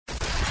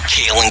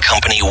Kale and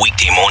Company,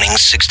 weekday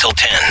mornings, 6 till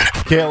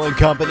 10. Kale and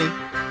Company,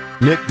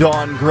 Nick,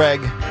 Dawn,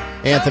 Greg,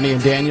 Anthony,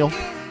 and Daniel.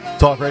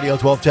 Talk Radio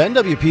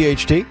 1210,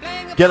 WPHT.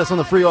 Get us on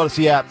the free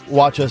Odyssey app.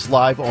 Watch us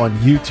live on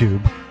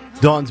YouTube.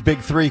 Dawn's Big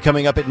Three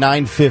coming up at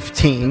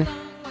 9:15.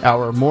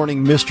 Our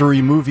morning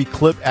mystery movie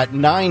clip at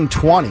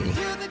 9:20.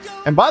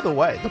 And by the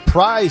way, the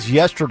prize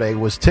yesterday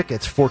was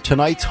tickets for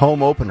tonight's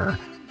home opener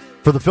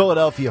for the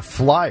Philadelphia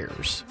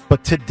Flyers.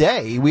 But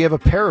today, we have a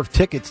pair of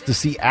tickets to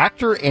see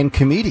actor and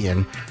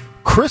comedian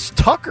Chris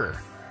Tucker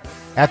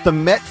at the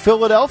Met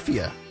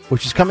Philadelphia,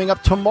 which is coming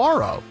up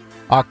tomorrow,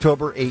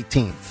 October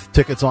 18th.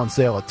 Tickets on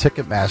sale at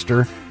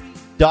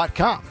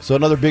Ticketmaster.com. So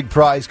another big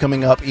prize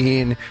coming up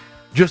in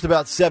just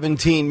about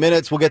 17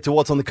 minutes. We'll get to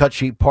what's on the cut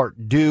sheet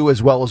part due,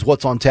 as well as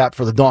what's on tap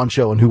for the Dawn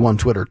Show and Who Won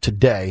Twitter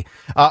today.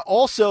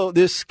 Also,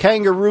 this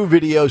Kangaroo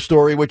video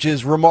story, which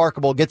is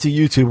remarkable. Get to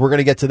YouTube. We're going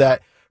to get to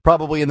that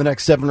probably in the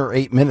next 7 or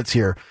 8 minutes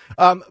here.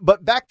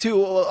 But back to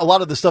a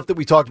lot of the stuff that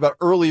we talked about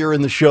earlier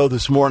in the show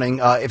this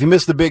morning. If you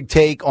missed the big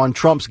take on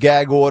Trump's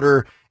gag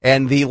order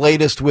and the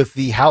latest with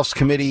the House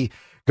committee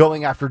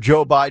going after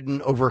Joe Biden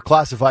over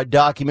classified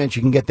documents,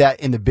 you can get that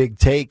in the big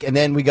take. And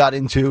then we got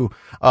into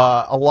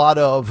a lot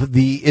of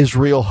the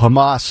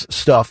Israel-Hamas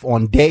stuff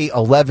on day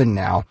 11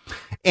 now.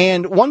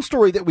 And one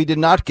story that we did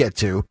not get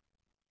to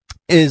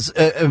is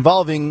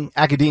involving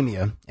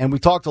academia. And we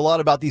talked a lot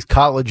about these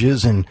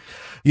colleges and,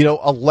 you know,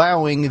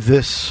 allowing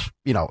this,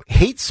 you know,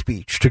 hate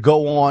speech to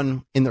go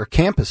on in their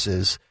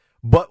campuses.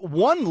 But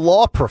one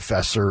law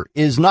professor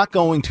is not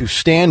going to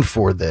stand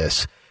for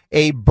this.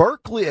 A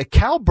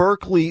Cal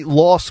Berkeley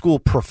Law School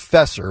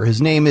professor,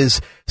 his name is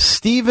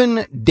Stephen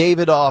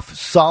Davidoff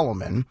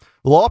Solomon,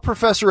 law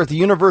professor at the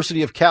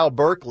University of Cal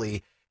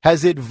Berkeley,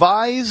 has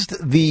advised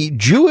the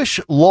Jewish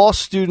Law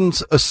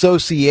Students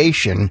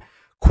Association,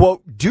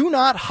 quote, "Do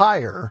not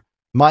hire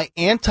my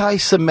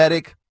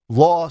anti-Semitic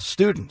law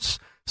students."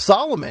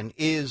 Solomon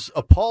is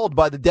appalled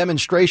by the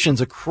demonstrations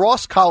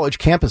across college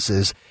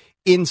campuses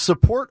in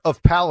support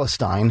of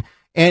Palestine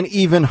and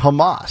even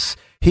Hamas.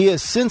 He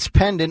has since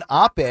penned an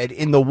op-ed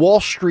in the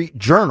Wall Street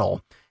Journal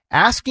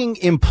asking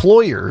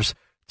employers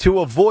to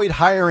avoid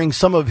hiring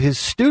some of his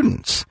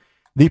students.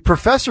 The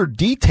professor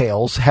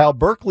details how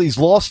Berkeley's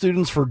Law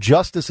Students for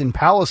Justice in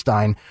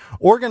Palestine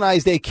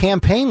organized a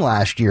campaign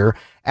last year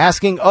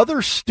asking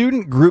other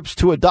student groups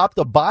to adopt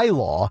a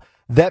bylaw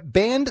that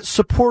banned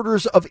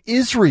supporters of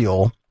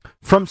Israel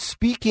from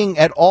speaking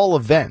at all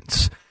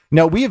events.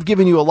 Now, we have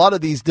given you a lot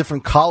of these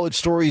different college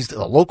stories,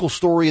 a local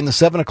story in the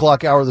 7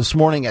 o'clock hour this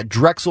morning at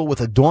Drexel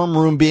with a dorm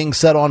room being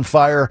set on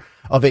fire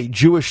of a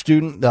Jewish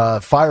student.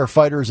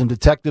 Firefighters and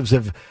detectives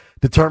have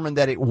determined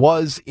that it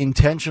was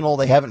intentional.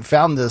 They haven't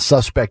found the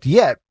suspect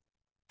yet.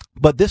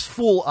 But this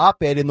full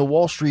op-ed in the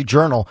Wall Street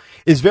Journal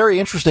is very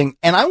interesting.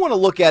 And I want to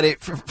look at it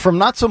from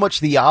not so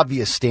much the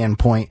obvious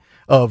standpoint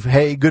of,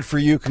 hey, good for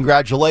you,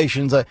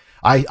 congratulations.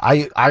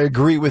 I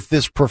agree with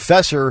this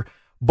professor,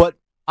 but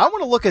I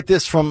want to look at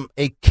this from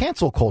a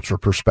cancel culture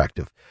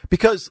perspective,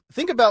 because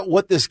think about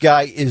what this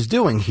guy is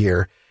doing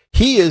here.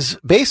 He is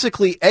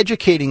basically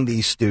educating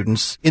these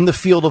students in the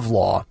field of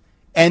law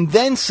and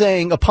then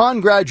saying upon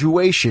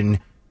graduation,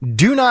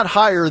 do not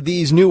hire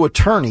these new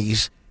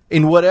attorneys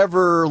in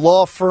whatever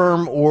law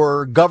firm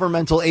or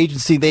governmental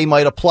agency they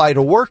might apply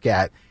to work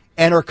at,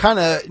 and are kind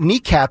of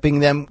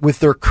kneecapping them with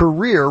their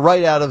career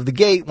right out of the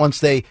gate once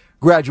they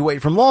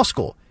graduate from law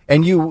school.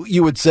 And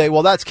you would say,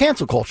 well, that's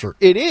cancel culture.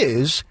 It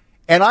is.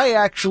 And I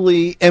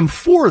actually am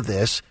for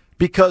this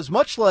because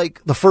much like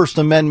the First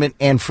Amendment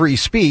and free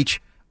speech,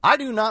 I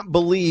do not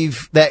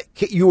believe that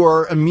you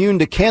are immune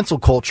to cancel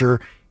culture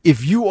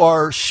if you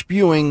are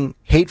spewing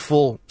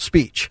hateful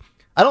speech.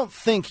 I don't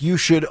think you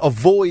should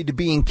avoid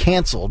being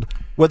canceled,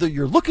 whether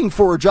you're looking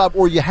for a job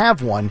or you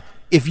have one,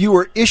 if you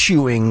are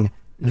issuing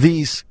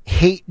these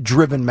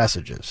hate-driven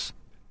messages.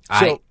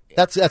 So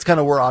that's kind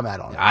of where I'm at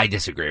on it. I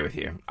disagree with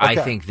you. Okay. I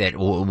think that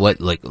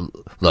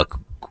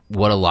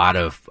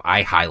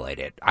I highlight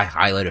it. I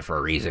highlight it for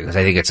a reason because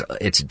I think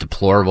it's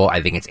deplorable.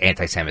 I think it's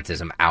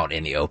anti-Semitism out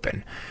in the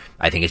open.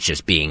 I think it's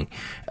just being,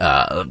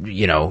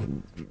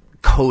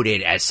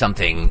 coded as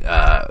something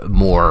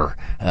more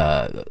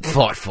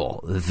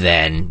thoughtful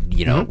than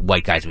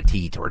white guys with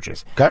tiki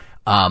torches. Okay.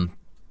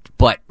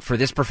 But for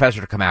this professor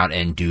to come out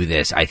and do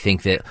this, I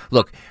think that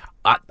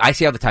I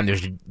say all the time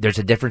there's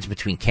a difference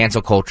between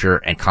cancel culture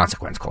and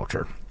consequence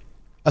culture.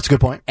 That's a good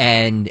point.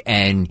 And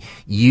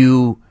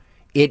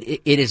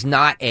It is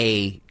not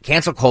a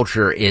cancel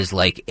culture is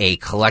like a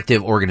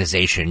collective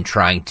organization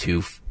trying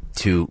to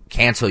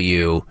cancel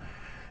you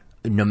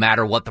no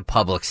matter what the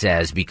public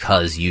says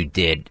because you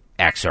did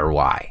X or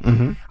Y.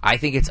 Mm-hmm. I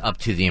think it's up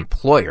to the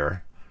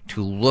employer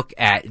to look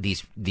at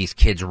these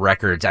kids'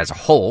 records as a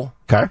whole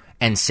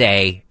and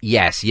say,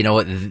 yes, you know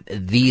what,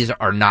 these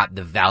are not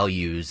the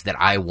values that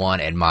I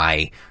want in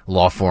my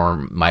law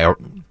firm, my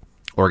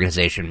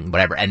organization,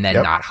 whatever, and then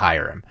not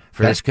hire him.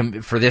 For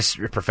this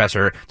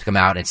professor to come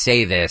out and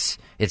say this,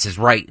 it's his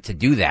right to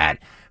do that.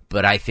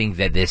 but I think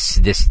that this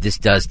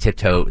does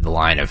tiptoe the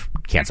line of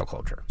cancel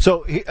culture.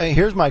 So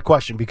here's my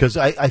question, because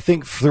I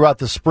think throughout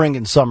the spring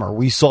and summer,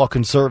 we saw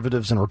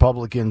conservatives and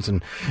Republicans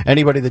and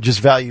anybody that just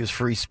values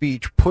free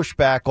speech push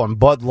back on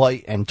Bud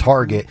Light and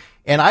Target.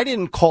 And I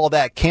didn't call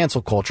that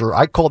cancel culture.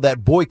 I called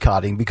that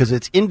boycotting, because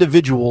it's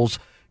individuals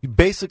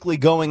basically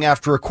going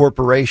after a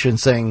corporation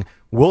saying,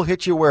 we'll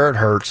hit you where it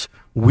hurts.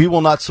 We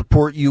will not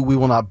support you. We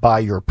will not buy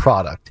your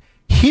product.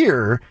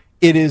 Here,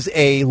 it is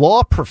a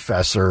law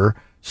professor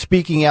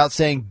speaking out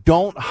saying,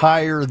 don't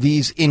hire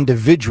these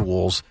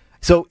individuals.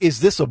 So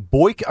is this a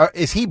boycott?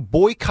 Is he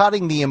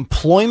boycotting the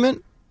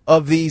employment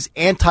of these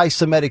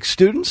anti-Semitic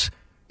students?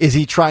 Is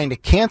he trying to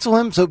cancel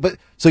him?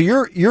 So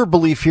your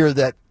belief here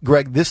that,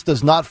 Greg, this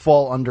does not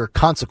fall under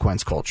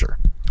consequence culture.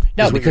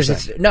 No, because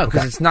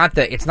it's not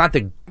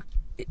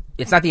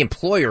the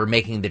employer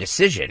making the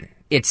decision.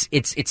 It's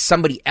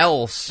somebody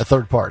else. A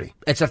third party.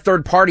 It's a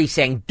third party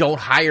saying, don't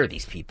hire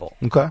these people.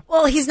 Okay.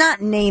 Well, he's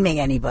not naming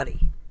anybody,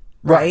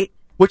 right?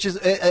 Which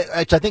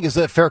I think is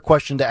a fair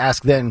question to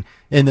ask then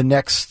in the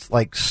next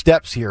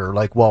steps here.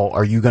 Well,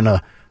 are you going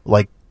to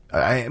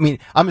I mean,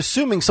 I'm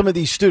assuming some of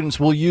these students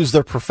will use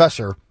their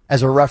professor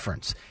as a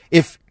reference.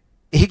 If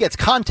he gets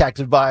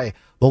contacted by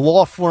the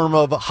law firm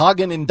of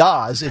Hagen and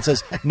Dazs, it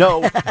says,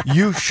 no,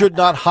 you should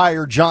not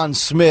hire John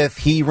Smith.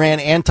 He ran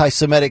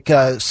anti-Semitic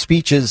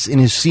speeches in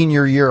his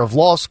senior year of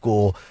law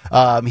school.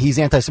 He's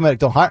anti-Semitic.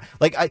 Don't hire.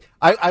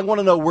 I want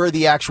to know where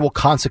the actual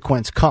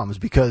consequence comes,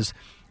 because,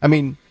 I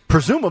mean,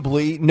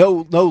 presumably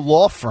no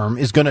law firm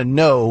is going to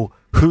know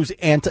who's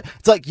anti.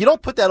 It's like, you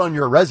don't put that on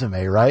your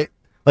resume, right?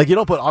 You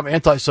don't put, I'm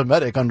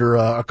anti-Semitic under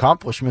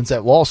accomplishments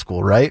at law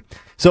school, right?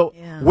 So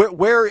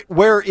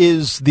where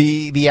is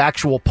the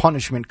actual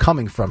punishment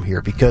coming from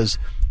here? Because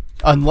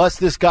unless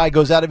this guy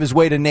goes out of his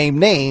way to name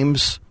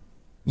names,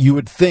 you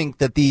would think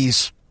that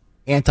these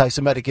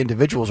anti-Semitic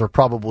individuals are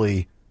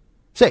probably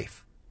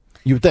safe.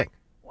 You would think.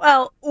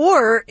 Well,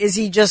 or is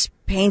he just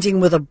painting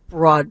with a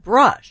broad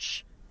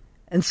brush?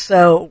 And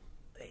so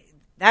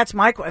that's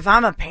my question. If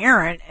I'm a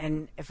parent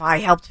and if I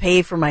helped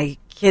pay for my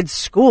kid's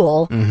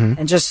school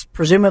and just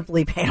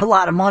presumably paid a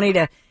lot of money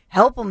to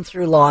help them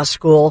through law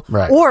school,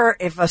 right. Or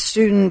if a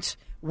student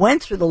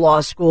went through the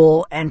law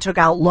school and took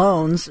out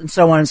loans and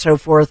so on and so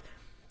forth,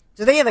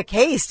 do they have a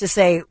case to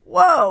say,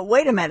 whoa,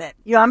 wait a minute,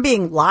 I'm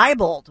being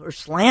libeled or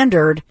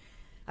slandered?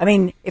 I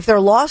mean, if they're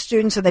law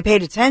students and they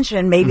paid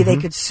attention, maybe they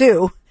could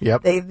sue.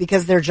 Yep.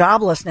 Because they're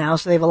jobless now,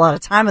 so they have a lot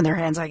of time on their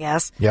hands, I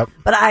guess. Yep.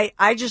 But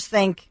I just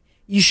think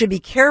you should be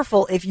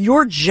careful. If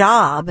your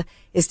job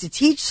is to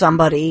teach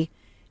somebody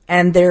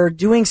and they're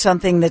doing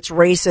something that's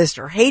racist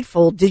or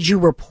hateful, did you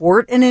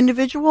report an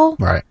individual?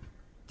 Right.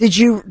 Did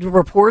you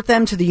report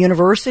them to the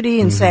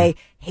university and say,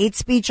 hate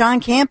speech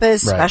on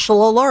campus, right.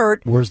 Special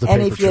alert? Where's the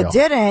and paper if you trail?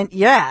 didn't,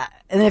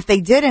 and if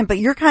they didn't, but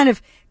you're kind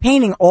of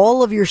painting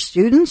all of your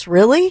students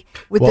really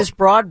with this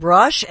broad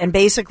brush and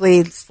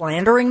basically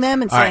slandering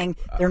them and saying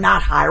they're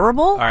not hireable.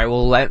 All right.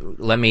 Well,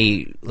 let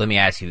me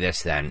ask you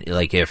this then.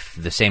 If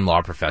the same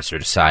law professor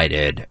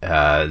decided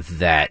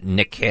that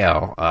Nick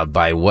Cale,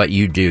 by what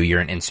you do,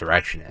 you're an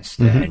insurrectionist,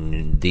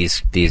 and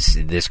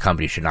this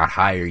company should not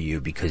hire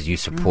you because you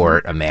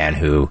support a man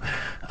who,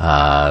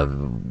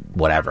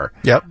 whatever.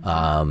 Yep.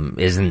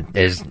 Isn't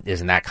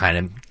that kind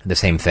of the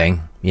same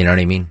thing? You know what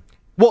I mean?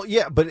 Well,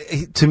 yeah, but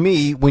to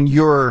me, when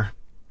you're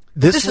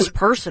this is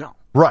personal,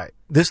 right?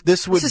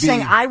 This would be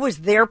saying I was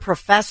their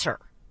professor,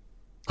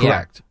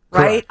 correct?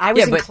 Yeah. Right? Correct. I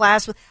was in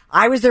class with.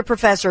 I was their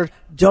professor.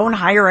 Don't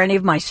hire any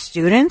of my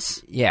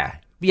students. Yeah,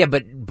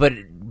 but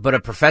a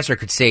professor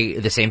could say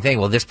the same thing.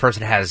 Well, this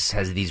person has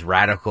these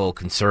radical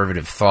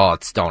conservative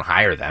thoughts. Don't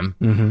hire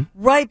them.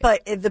 Right,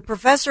 but the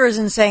professor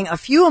isn't saying a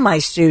few of my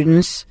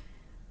students.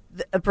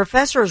 A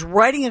professor is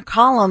writing a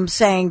column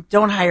saying,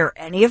 don't hire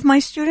any of my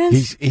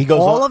students. He goes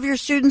all on. of your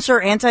students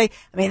are I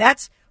mean,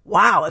 that's,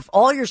 wow. If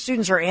all your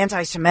students are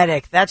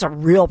anti-Semitic, that's a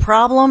real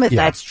problem. If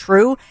that's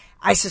true,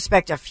 I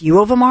suspect a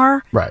few of them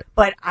are. Right.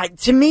 But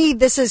to me,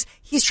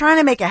 he's trying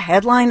to make a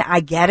headline.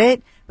 I get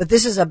it. But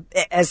this is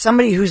as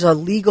somebody who's a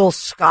legal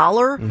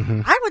scholar,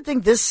 I would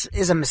think this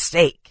is a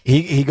mistake.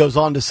 He goes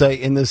on to say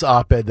in this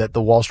op-ed that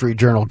the Wall Street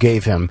Journal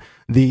gave him,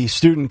 the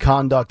student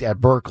conduct at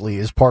Berkeley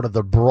is part of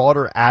the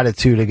broader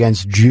attitude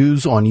against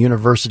Jews on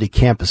university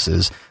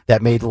campuses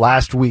that made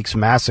last week's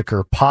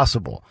massacre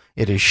possible.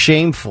 It is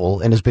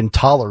shameful and has been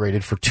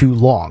tolerated for too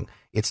long.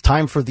 It's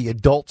time for the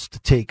adults to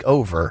take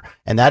over,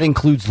 and that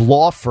includes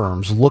law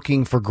firms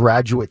looking for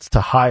graduates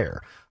to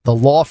hire. The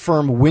law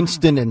firm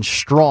Winston &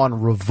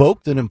 Strawn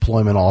revoked an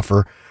employment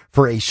offer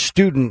for a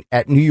student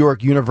at New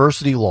York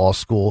University Law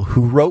School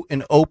who wrote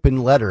an open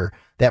letter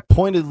that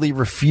pointedly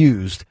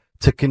refused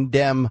to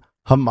condemn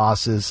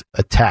Hamas's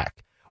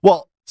attack.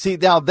 Well, see,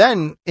 now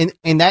then,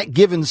 in that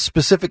given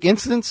specific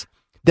instance,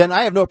 then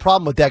I have no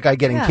problem with that guy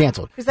getting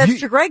canceled. Because that's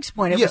to Greg's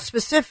point. It was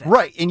specific.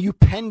 Right, and you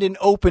penned an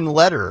open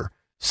letter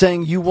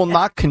saying you will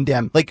not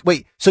condemn.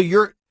 Wait, so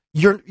your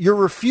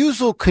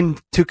refusal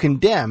to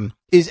condemn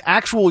is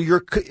actually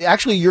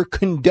your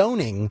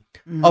condoning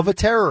of a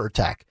terror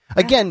attack.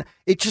 Again,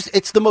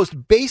 it's the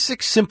most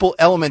basic, simple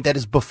element that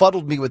has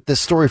befuddled me with this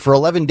story for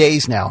 11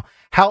 days now.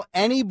 How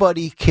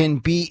anybody can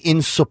be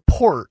in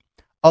support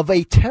of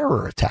a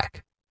terror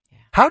attack.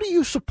 How do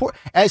you support,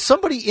 as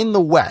somebody in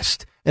the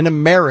West, an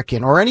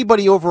American, or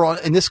anybody overall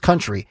in this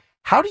country,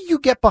 how do you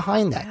get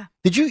behind that?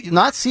 Did you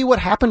not see what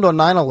happened on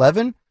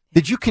 9/11?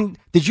 Did you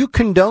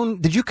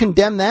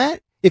condemn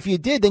that? If you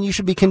did, then you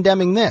should be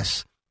condemning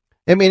this.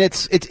 I mean,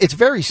 it's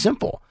very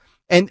simple.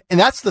 And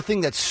that's the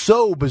thing that's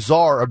so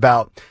bizarre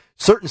about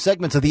certain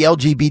segments of the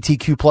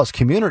LGBTQ plus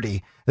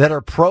community that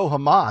are pro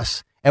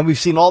Hamas. And we've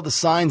seen all the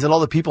signs and all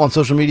the people on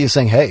social media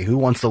saying, hey, who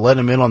wants to let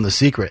him in on the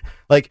secret?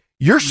 Like,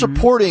 you're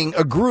supporting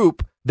a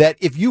group that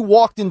if you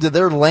walked into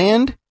their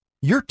land,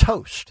 you're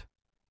toast.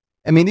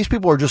 I mean, these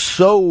people are just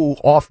so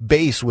off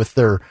base with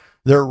their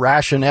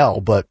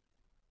rationale, but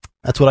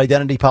that's what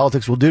identity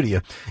politics will do to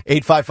you.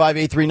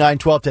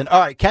 855-839-1210. All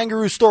right,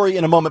 Kangaroo story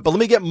in a moment, but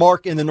let me get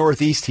Mark in the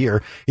Northeast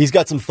here. He's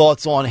got some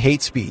thoughts on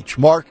hate speech.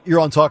 Mark,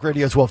 you're on Talk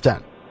Radio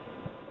 1210.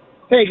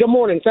 Hey, good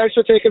morning. Thanks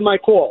for taking my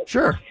call.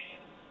 Sure.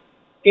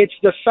 It's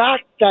the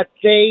fact that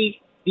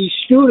these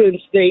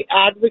students, they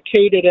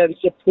advocated and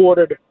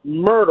supported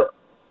murder,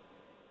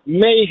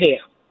 mayhem,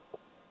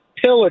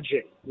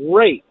 pillaging,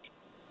 rape.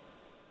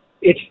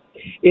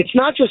 It's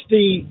not just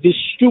the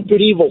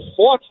stupid, evil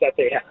thoughts that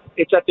they have.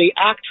 It's that they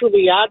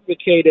actually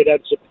advocated and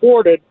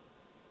supported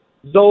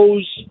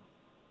those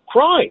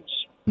crimes,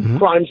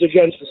 crimes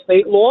against the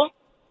state law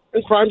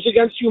and crimes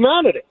against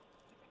humanity.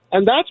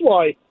 And that's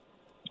why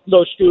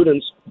those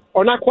students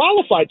are not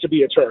qualified to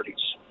be attorneys.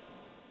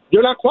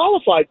 They're not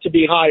qualified to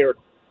be hired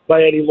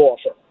by any law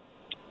firm.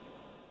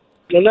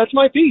 And that's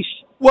my piece.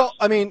 Well,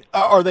 I mean,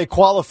 are they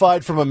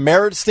qualified from a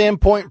merit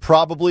standpoint?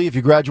 Probably, if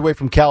you graduate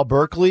from Cal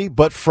Berkeley,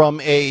 but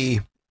from a,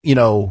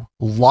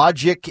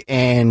 logic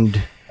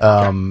and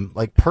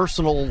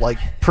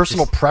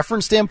personal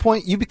preference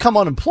standpoint, you become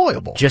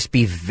unemployable. Just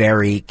be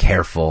very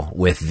careful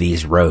with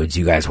these roads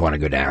you guys want to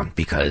go down,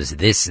 because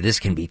this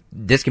can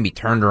be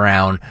turned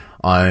around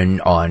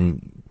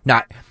on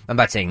not. I'm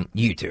not saying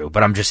you two,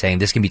 but I'm just saying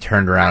this can be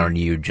turned around on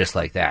you just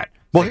like that.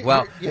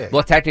 Well,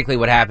 technically,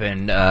 what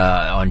happened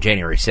on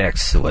January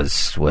 6th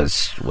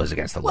was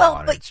against the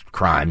law and it's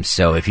crimes.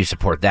 So if you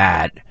support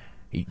that,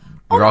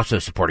 you're also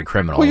supporting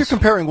criminals. Well, you're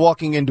comparing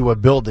walking into a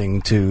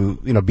building to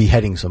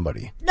beheading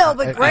somebody. No,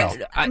 but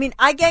Greg,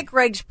 I get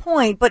Greg's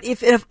point. But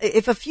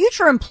if a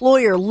future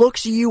employer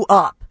looks you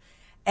up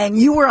and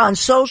you were on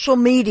social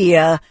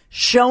media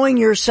showing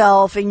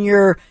yourself in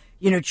your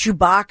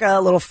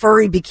Chewbacca little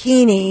furry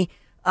bikini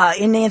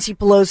in Nancy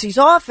Pelosi's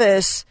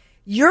office,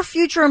 your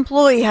future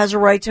employee has a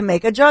right to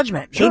make a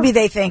judgment. Sure. Maybe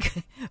they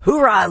think,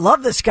 hoorah, I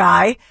love this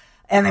guy,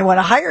 and they want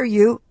to hire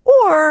you,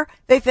 or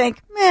they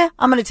think,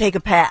 I'm going to take a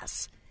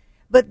pass.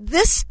 But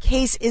this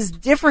case is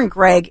different,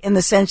 Greg, in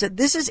the sense that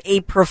this is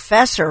a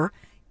professor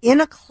in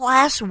a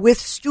class with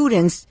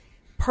students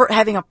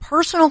having a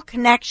personal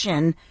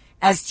connection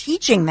as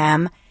teaching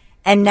them,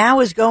 and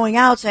now is going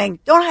out saying,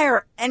 don't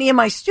hire any of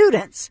my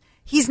students.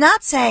 He's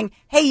not saying,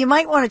 hey, you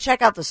might want to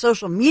check out the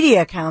social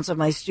media accounts of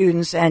my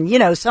students, and,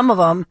 some of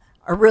them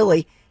are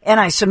really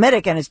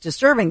anti-Semitic and it's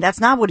disturbing. That's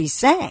not what he's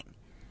saying.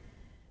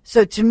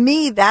 So to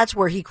me, that's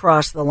where he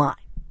crossed the line.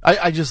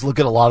 I just look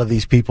at a lot of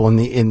these people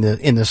in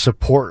the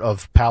support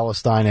of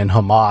Palestine and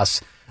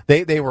Hamas.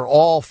 They were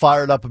all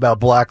fired up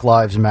about Black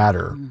Lives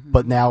Matter,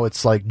 but now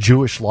it's like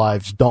Jewish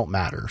lives don't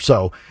matter.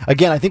 So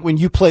again, I think when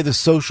you play the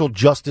social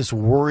justice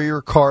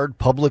warrior card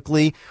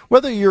publicly,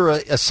 whether you're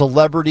a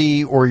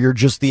celebrity or you're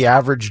just the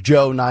average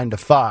Joe 9 to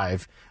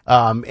 5,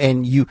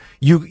 and you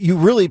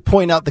really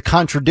point out the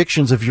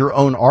contradictions of your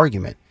own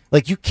argument.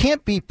 Like, you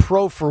can't be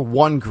pro for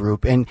one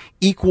group and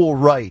equal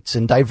rights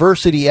and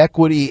diversity,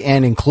 equity,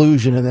 and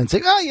inclusion, and then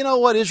say, oh, you know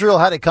what, Israel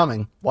had it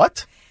coming.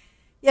 What?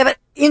 Yeah, but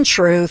in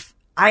truth,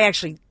 I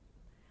actually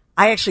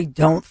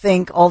don't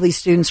think all these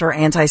students are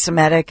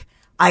anti-Semitic.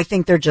 I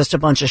think they're just a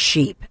bunch of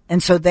sheep.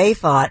 And so they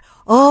thought,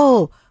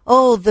 the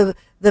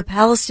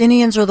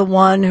Palestinians are the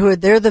one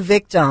they're the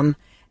victim.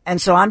 And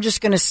so I'm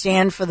just going to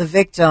stand for the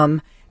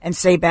victim and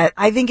say bad.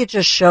 I think it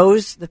just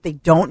shows that they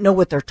don't know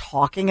what they're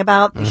talking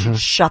about. They should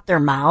shut their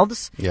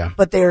mouths. Yeah.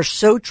 But they are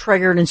so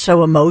triggered and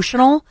so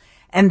emotional,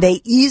 and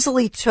they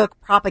easily took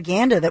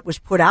propaganda that was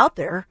put out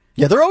there.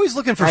 Yeah, they're always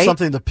looking for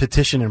something to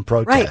petition and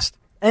protest.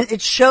 Right. And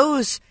it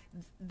shows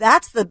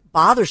that's the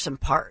bothersome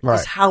part,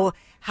 is how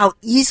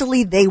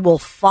easily they will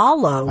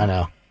follow. I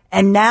know.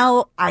 And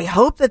now I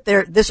hope that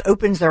this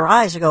opens their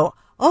eyes to go,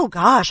 oh,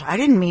 gosh, I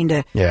didn't mean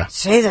to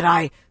say that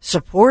I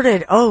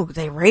supported. Oh,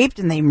 they raped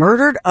and they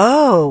murdered.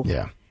 Oh.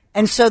 Yeah.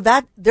 And so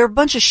they're a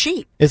bunch of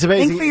sheep. It's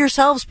amazing. Think for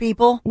yourselves,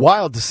 people.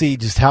 Wild to see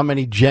just how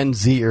many Gen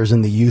Zers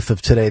and the youth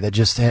of today that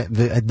just have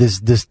this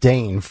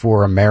disdain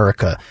for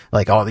America.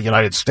 Like, oh, the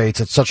United States,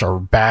 it's such a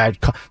bad...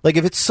 Like,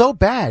 if it's so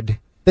bad,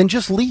 then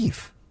just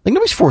leave. Like,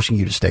 nobody's forcing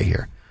you to stay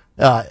here.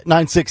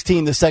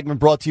 9:16, this segment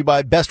brought to you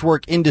by Best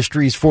Work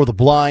Industries for the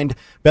Blind.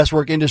 Best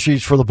Work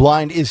Industries for the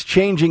Blind is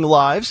changing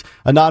lives,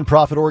 a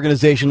nonprofit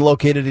organization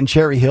located in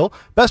Cherry Hill.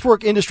 Best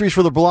Work Industries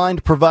for the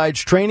Blind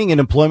provides training and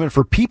employment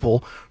for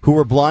people who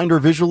are blind or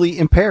visually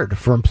impaired.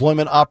 For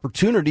employment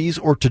opportunities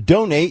or to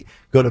donate,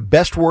 go to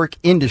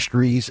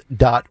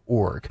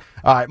bestworkindustries.org.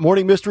 All right,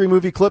 morning mystery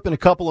movie clip in a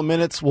couple of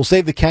minutes. We'll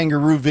save the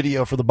kangaroo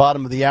video for the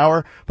bottom of the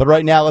hour. But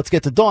right now, let's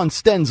get to Dawn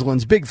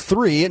Stensland's Big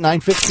Three at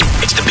 9:15.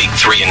 It's the Big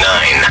 3 and 9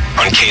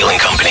 on Kale and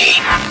Company.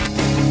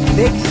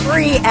 Big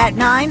Three at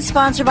 9,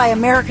 sponsored by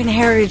American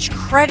Heritage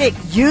Credit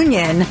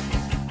Union.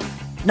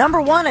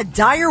 Number one, a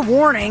dire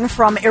warning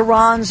from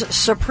Iran's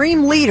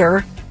supreme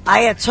leader,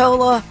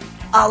 Ayatollah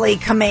Ali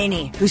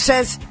Khamenei, who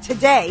says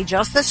today,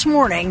 just this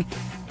morning,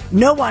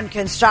 no one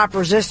can stop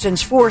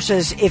resistance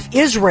forces if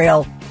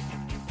Israel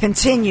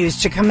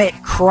continues to commit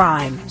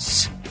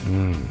crimes.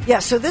 Yeah,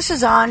 so this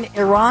is on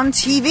Iran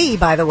TV,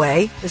 by the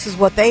way. This is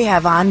what they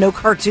have on. No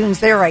cartoons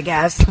there, I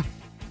guess.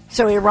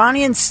 So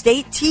Iranian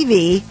state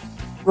TV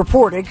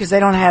reported, because they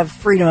don't have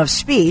freedom of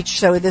speech,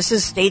 so this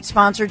is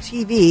state-sponsored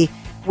TV,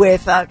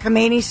 with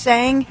Khamenei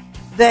saying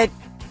that,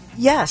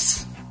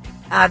 yes,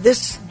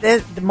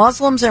 the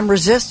Muslims and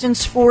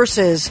resistance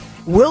forces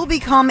will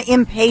become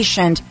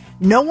impatient.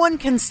 No one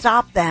can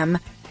stop them,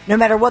 no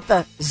matter what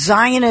the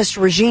Zionist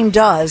regime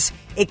does.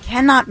 It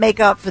cannot make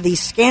up for the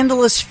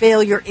scandalous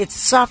failure it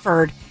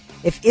suffered.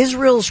 If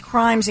Israel's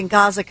crimes in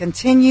Gaza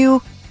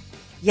continue,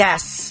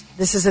 yes,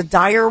 this is a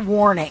dire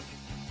warning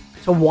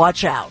to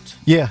watch out.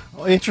 Yeah,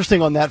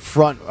 interesting on that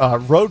front.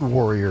 Road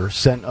Warrior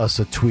sent us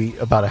a tweet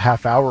about a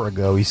half hour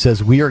ago. He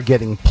says, we are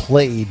getting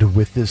played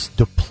with this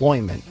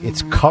deployment.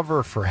 It's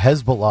cover for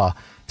Hezbollah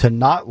to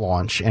not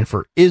launch and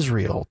for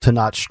Israel to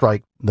not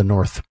strike the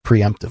North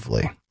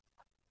preemptively.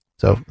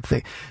 So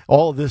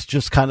all of this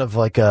just kind of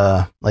like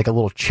a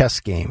little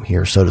chess game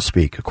here, so to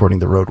speak, according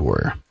to Road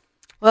Warrior.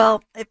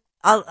 Well,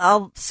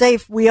 I'll say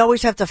we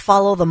always have to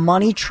follow the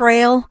money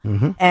trail,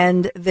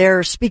 and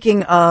they're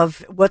speaking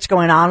of what's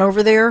going on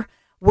over there.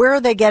 Where are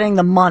they getting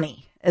the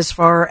money as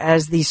far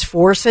as these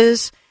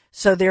forces?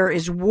 So there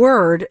is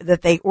word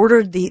that they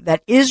ordered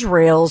that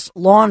Israel's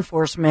law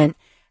enforcement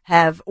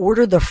have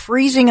ordered the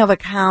freezing of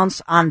accounts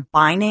on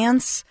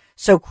Binance.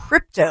 So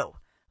crypto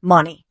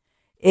money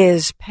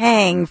is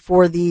paying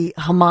for the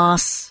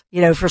Hamas,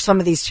 for some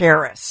of these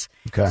terrorists.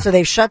 Okay. So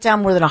they've shut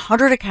down more than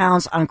 100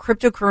 accounts on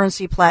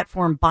cryptocurrency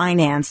platform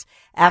Binance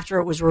after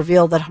it was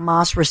revealed that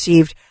Hamas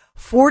received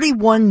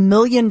 $41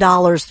 million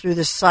through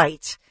the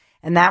site.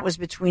 And that was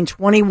between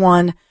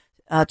 2021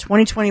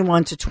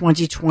 to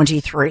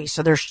 2023.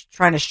 So they're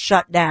trying to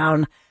shut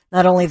down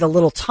not only the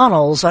little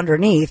tunnels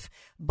underneath,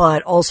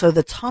 but also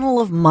the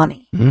tunnel of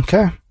money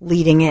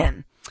leading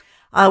in.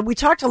 We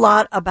talked a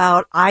lot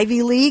about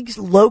Ivy Leagues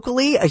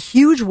locally, a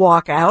huge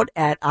walkout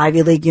at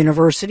Ivy League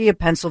University of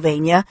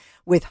Pennsylvania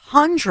with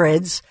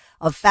hundreds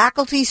of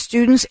faculty,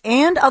 students,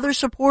 and other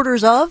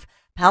supporters of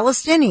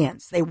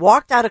Palestinians. They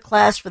walked out of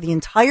class for the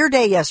entire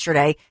day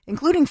yesterday,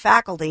 including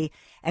faculty,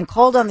 and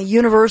called on the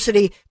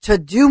university to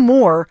do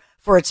more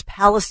for its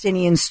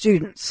Palestinian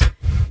students.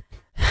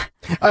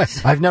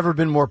 I've never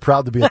been more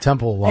proud to be a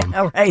Temple alum.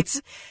 All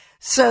right.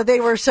 So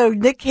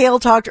Nick Cale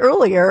talked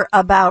earlier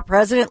about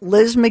President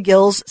Liz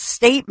McGill's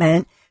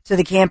statement to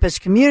the campus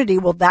community.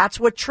 Well, that's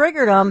what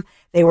triggered them.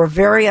 They were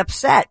very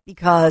upset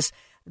because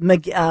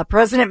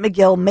President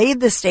McGill made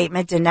this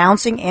statement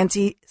denouncing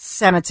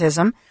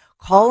anti-Semitism,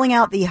 calling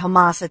out the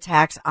Hamas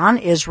attacks on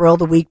Israel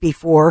the week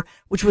before,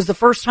 which was the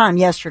first time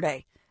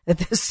yesterday that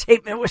this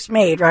statement was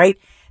made, right?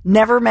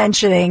 Never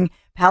mentioning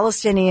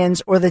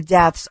Palestinians or the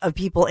deaths of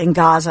people in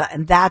Gaza.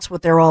 And that's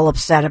what they're all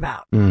upset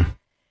about.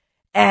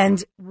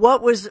 And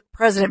what was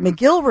President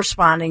McGill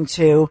responding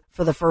to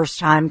for the first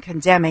time,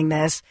 condemning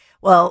this?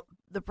 Well,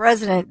 the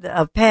president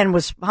of Penn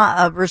was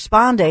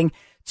responding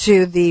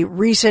to the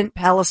recent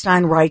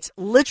Palestine Rights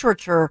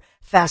Literature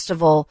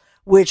Festival,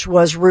 which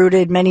was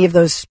rooted, many of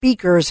those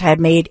speakers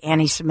had made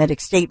anti-Semitic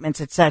statements,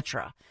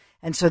 etc.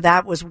 And so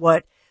that was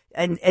what,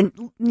 and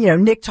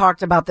Nick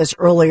talked about this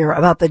earlier,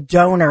 about the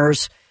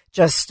donors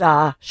just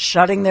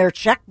shutting their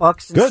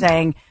checkbooks and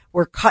saying,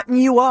 we're cutting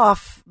you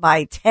off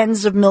by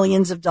tens of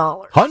millions of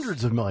dollars.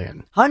 Hundreds of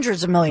millions.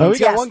 Hundreds of millions.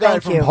 We got one guy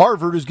from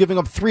Harvard who's giving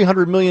up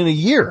 $300 million a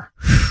year.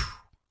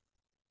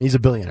 He's a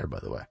billionaire, by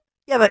the way.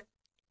 Yeah, but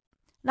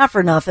not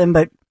for nothing,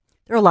 but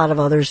there are a lot of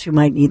others who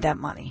might need that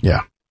money.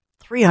 Yeah.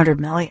 $300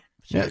 million.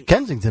 Jeez. Yeah,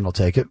 Kensington will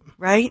take it.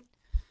 Right?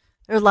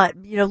 There are a lot,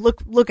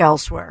 look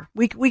elsewhere.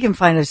 We can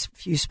find a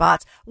few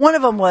spots. One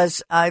of them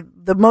was,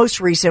 the most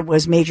recent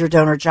was major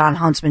donor John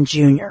Huntsman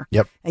Jr.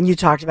 Yep. And you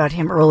talked about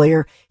him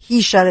earlier.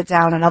 He shut it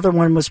down. Another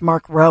one was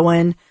Mark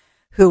Rowan,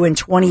 who in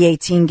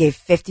 2018 gave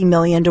 $50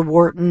 million to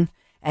Wharton,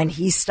 and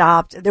he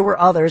stopped. There were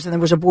others, and there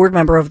was a board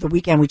member over the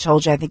weekend. We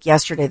told you, I think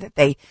yesterday, that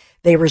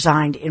they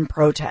resigned in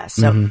protest.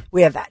 So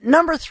we have that.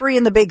 Number 3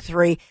 in the big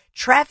 3,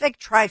 traffic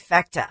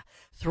trifecta.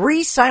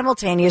 3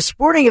 simultaneous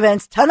sporting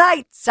events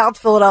tonight. South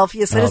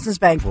Philadelphia, Citizens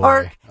Bank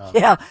Park.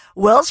 Yeah.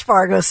 Wells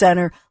Fargo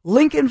Center,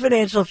 Lincoln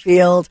Financial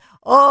Field.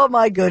 Oh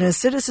my goodness.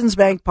 Citizens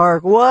Bank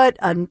Park. What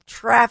a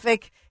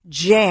traffic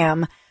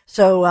jam.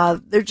 So,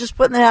 they're just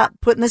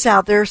putting this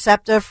out there.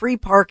 SEPTA, free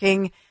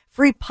parking,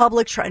 free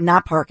public,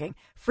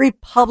 free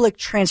public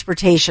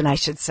transportation, I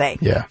should say,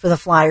 for the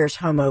Flyers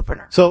home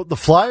opener. So the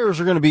Flyers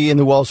are going to be in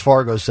the Wells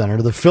Fargo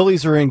Center. The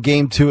Phillies are in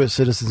Game 2 at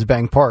Citizens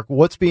Bank Park.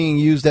 What's being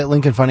used at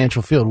Lincoln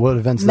Financial Field? What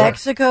events there?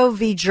 Mexico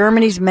v.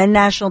 Germany's men's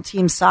national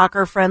team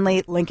soccer friendly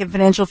at Lincoln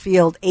Financial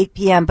Field, 8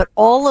 p.m. But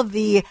all of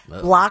the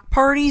block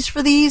parties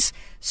for these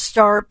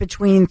start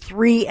between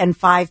 3 and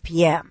 5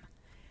 p.m.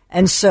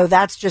 And so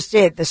that's just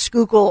it. The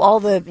Schuylkill,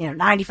 all the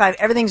 95,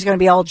 everything's going to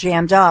be all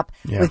jammed up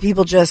with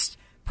people just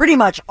pretty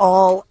much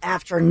all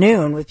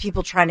afternoon, with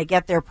people trying to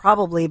get there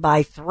probably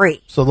by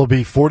 3. So there'll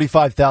be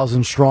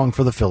 45,000 strong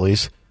for the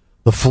Phillies.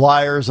 The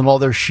Flyers and all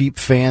their sheep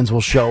fans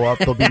will show up.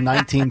 There'll be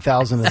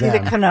 19,000 of them. See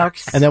the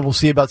Canucks. And then we'll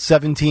see about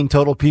 17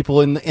 total people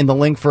in the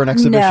link for an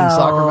exhibition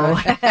soccer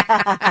match.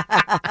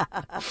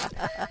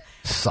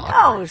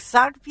 Soccer. No,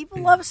 soccer.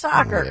 People love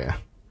soccer.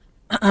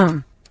 Yeah.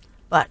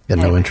 But got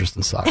no interest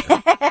in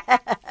soccer.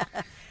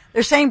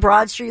 They're saying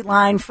Broad Street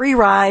line, free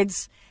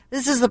rides.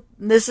 This is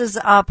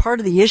part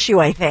of the issue,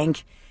 I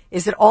think,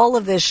 is that all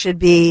of this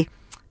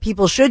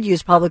people should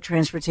use public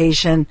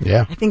transportation.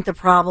 Yeah. I think the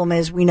problem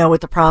is, we know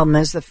what the problem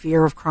is, the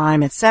fear of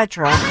crime,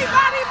 etc.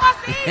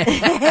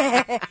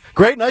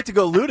 Great night to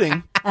go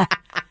looting.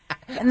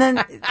 And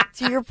then,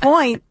 to your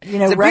point,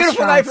 it's a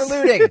beautiful night for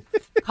looting.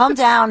 Come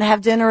down, have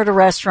dinner at a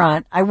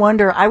restaurant. I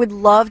would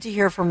love to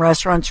hear from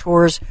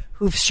restaurateurs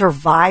who've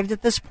survived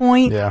at this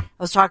point. Yeah. I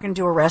was talking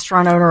to a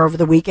restaurant owner over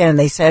the weekend, and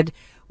they said,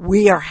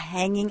 we are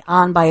hanging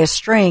on by a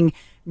string.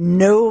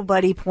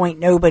 Nobody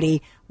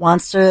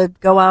wants to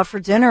go out for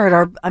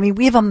dinner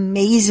we have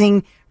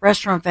amazing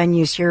restaurant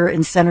venues here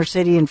in Center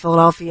City in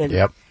Philadelphia.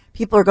 Yep.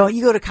 People are going,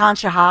 you go to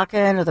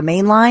Conshohocken or the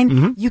Main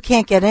Line, you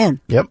can't get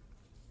in. Yep.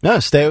 No,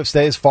 stay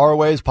as far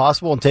away as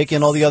possible and take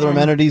in all the other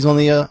amenities on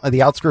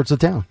the outskirts of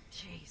town.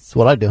 Jeez. That's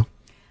what I do.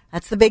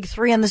 That's the big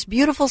 3 on this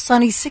beautiful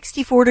sunny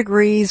 64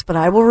 degrees. But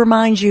I will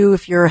remind you,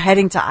 if you're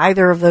heading to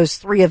either of those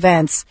 3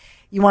 events,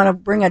 you want to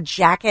bring a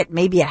jacket,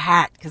 maybe a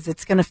hat, because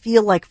it's going to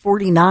feel like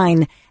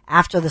 49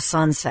 after the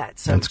sunset.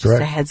 So that's just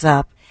correct. A heads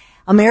up.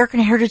 American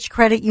Heritage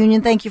Credit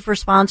Union, thank you for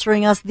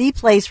sponsoring us. The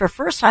place for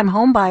first-time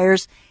home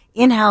buyers,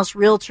 in-house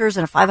realtors,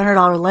 and a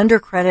 $500 lender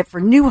credit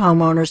for new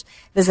homeowners.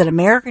 Visit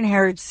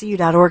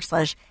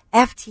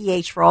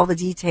AmericanHeritageCU.org/FTH for all the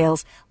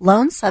details.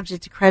 Loans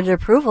subject to credit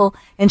approval,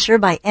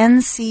 insured by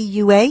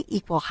NCUA,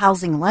 Equal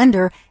Housing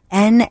Lender,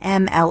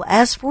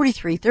 NMLS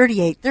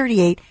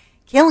 433838.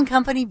 Kale &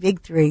 Company,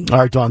 Big 3. All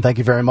right, Dawn, thank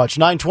you very much.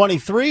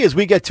 9:23 as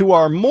we get to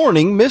our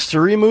morning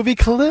mystery movie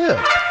clip.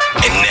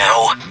 And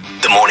now,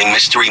 the morning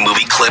mystery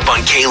movie clip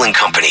on Kale &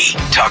 Company.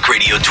 Talk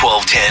Radio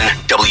 1210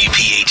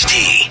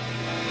 WPHT.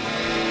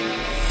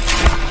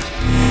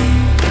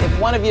 If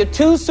one of your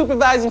 2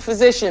 supervising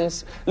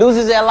physicians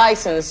loses their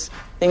license,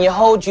 then your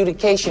whole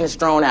adjudication is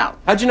thrown out.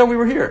 How'd you know we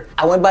were here?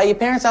 I went by your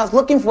parents' house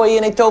looking for you,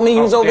 and they told me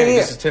you was over Danny,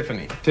 here. This is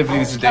Tiffany. Tiffany,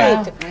 this is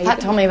Dan. Pat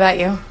told me about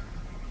you.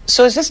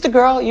 So is this the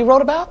girl you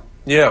wrote about?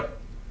 Yeah.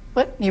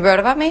 What? You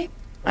wrote about me?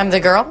 I'm the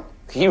girl?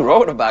 He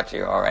wrote about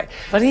you, all right.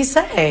 What did he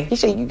say? He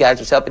said you guys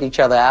was helping each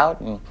other out,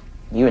 and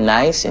you were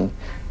nice, and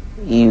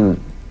you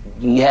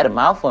had a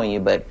mouth on you,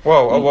 but...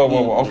 Whoa,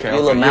 okay. You're a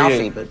little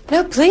mouthy, but...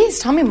 No, please,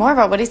 tell me more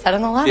about what he said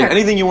in the letter. Yeah,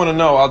 anything you want to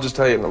know, I'll just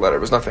tell you in the letter.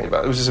 It was nothing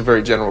about it. It was just a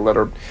very general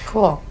letter.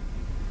 Cool.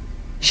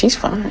 She's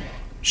fine.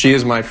 She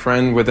is my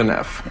friend with an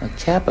F. A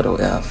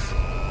capital F.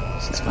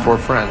 She's fine. For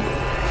friend.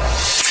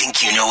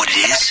 Think you know what it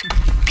is?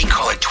 Be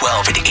call at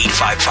 12 at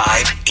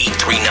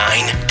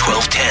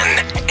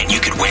 855-839-1210, and you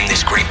could win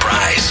this great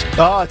prize.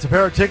 It's a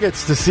pair of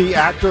tickets to see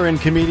actor and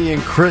comedian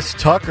Chris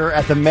Tucker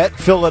at the Met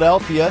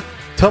Philadelphia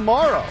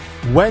tomorrow,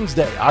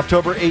 Wednesday,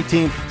 October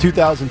 18th,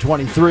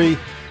 2023.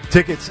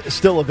 Tickets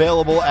still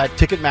available at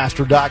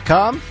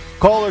Ticketmaster.com.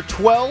 Caller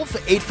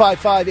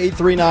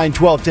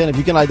 12-855-839-1210. If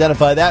you can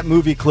identify that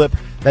movie clip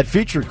that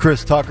featured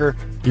Chris Tucker,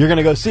 you're going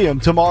to go see him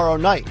tomorrow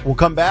night. We'll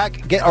come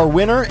back, get our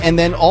winner, and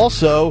then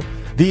also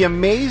the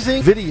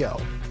amazing video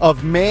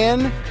of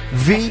Man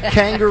v.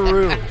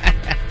 Kangaroo.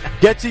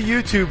 Get to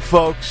YouTube,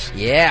 folks.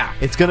 Yeah.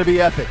 It's going to be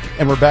epic.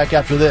 And we're back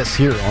after this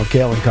here on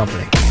Kale &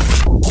 Company.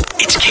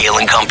 It's Kale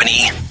 &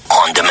 Company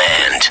on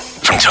demand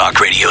from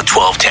Talk Radio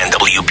 1210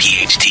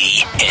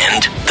 WPHT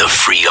and the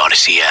free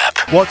Odyssey app.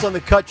 What's on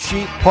the cut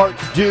sheet, part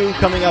 2,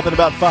 coming up in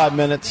about 5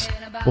 minutes.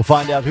 We'll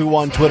find out who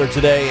won Twitter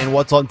today and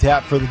what's on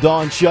tap for the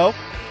Dawn Show.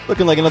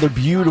 Looking like another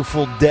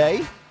beautiful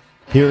day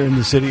here in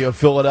the city of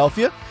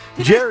Philadelphia.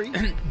 Jerry.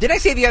 Did I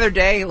say the other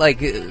day,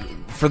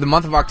 for the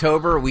month of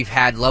October, we've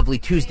had lovely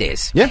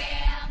Tuesdays? Yeah.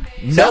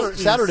 No,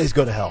 Saturdays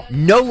go to hell.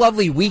 No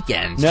lovely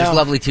weekends, just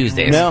lovely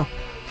Tuesdays.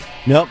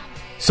 Nope.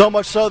 So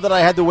much so that I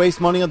had to waste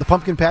money on the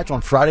pumpkin patch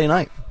on Friday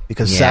night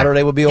because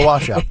Saturday would be a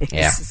washout.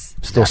 Yeah.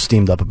 Still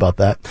steamed up about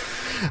that.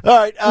 All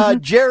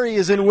right, Jerry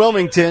is in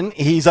Wilmington.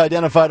 He's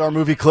identified our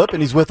movie clip,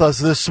 and he's with us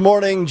this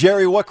morning.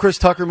 Jerry, what Chris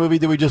Tucker movie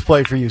did we just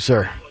play for you,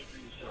 sir?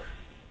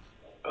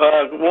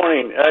 Good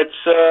morning. It's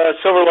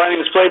Silver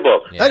Linings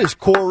Playbook. Yeah. That is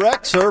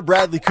correct, sir.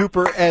 Bradley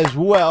Cooper as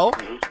well.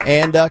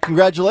 And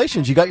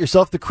congratulations. You got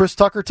yourself the Chris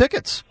Tucker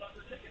tickets.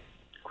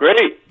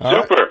 Great.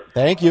 All Super. right.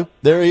 Thank you.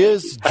 There he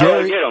is, Jerry. How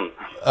do I get him?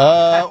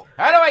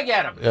 How do I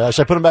get him?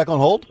 Should I put him back on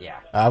hold? Yeah.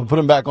 I'll put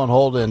him back on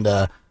hold, and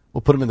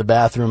we'll put him in the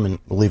bathroom, and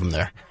we'll leave him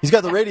there. He's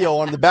got the radio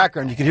on in the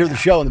background. You can hear the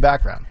show in the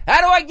background.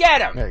 How do I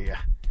get him? There you go.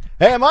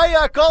 Hey, am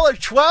I caller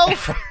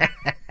 12?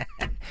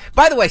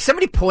 By the way,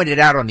 somebody pointed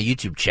out on the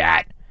YouTube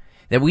chat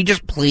that we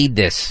just played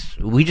this.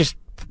 We just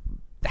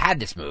had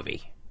this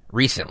movie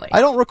recently.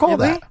 I don't recall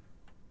that.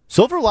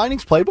 Silver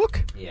Linings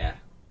Playbook? Yeah.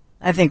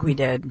 I think we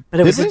did, but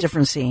it was a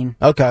different scene.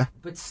 Okay.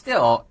 But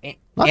still,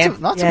 not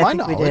to my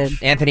knowledge.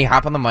 Anthony,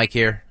 hop on the mic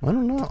here. I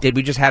don't know. Did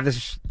we just have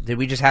this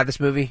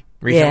movie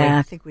recently? Yeah,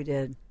 I think we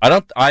did.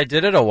 I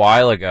did it a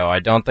while ago. I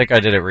don't think I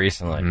did it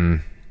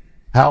recently.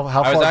 How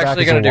far I was back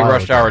actually is a going to do while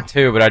Rush ago? Hour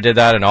 2, but I did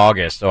that in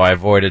August, so I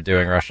avoided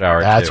doing Rush Hour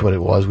 2. That's what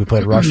it was. We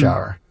played Rush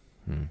Hour.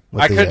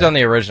 I could have done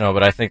the original,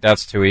 but I think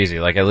that's too easy.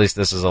 Like, at least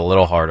this is a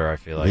little harder, I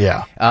feel like.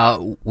 Yeah.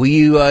 Will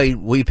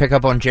you pick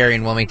up on Jerry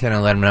in Wilmington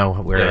and let him know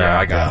where? Yeah,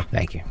 I got him.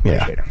 Thank you.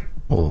 Yeah. Appreciate it.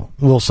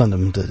 We'll send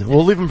him to.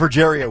 We'll leave him for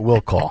Jerry at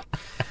will call,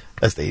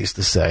 as they used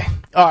to say.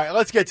 All right,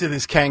 let's get to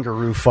this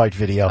kangaroo fight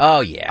video. Oh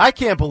yeah, I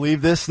can't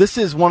believe this. This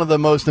is one of the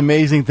most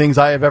amazing things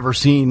I have ever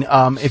seen.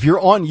 If you're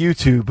on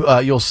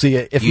YouTube, you'll see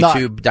it. If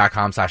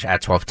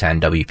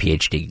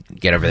YouTube.com/@1210WPHD.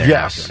 Get over there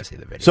now if you want to see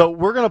the video. So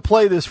we're going to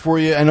play this for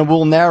you, and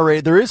we'll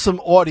narrate. There is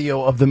some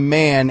audio of the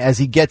man as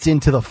he gets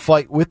into the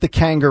fight with the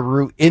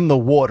kangaroo in the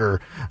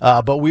water,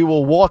 but we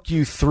will walk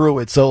you through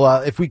it. So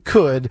if we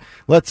could,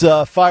 let's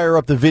fire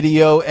up the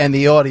video and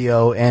the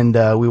audio, and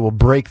we will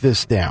break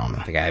this down. I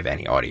don't think I have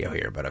any audio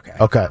here, but okay.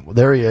 Okay, well,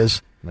 there he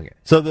is. Okay.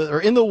 So they're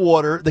in the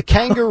water. The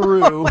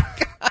kangaroo.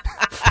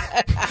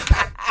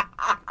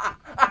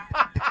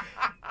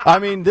 I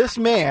mean, this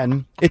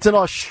man, it's an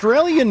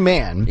Australian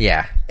man.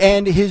 Yeah.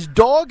 And his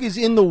dog is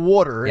in the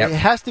water. Yep. It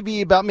has to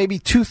be about maybe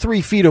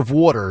 2-3 feet of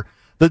water.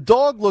 The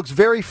dog looks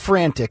very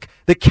frantic.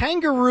 The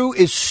kangaroo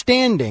is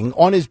standing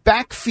on his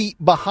back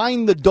feet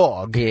behind the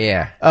dog.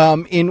 Yeah.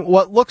 In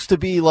what looks to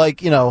be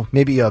like,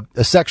 maybe a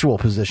sexual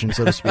position,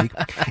 so to speak.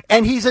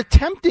 And he's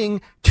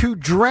attempting to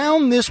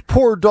drown this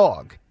poor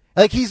dog.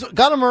 Like, he's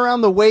got him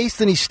around the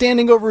waist, and he's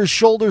standing over his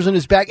shoulders and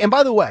his back. And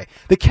by the way,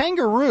 the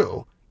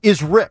kangaroo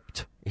is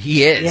ripped.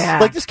 He is. Yeah.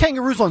 Like, this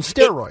kangaroo's on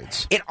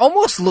steroids. It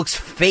almost looks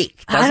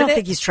fake, doesn't I don't it?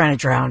 think he's trying to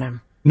drown him.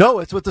 No,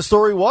 it's what the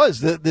story was.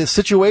 The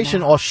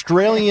situation,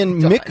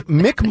 Australian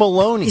Mick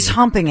Maloney. He's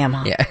humping him.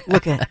 Huh? Yeah.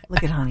 Look at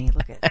honey.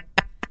 Look at.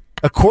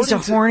 According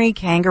He's a horny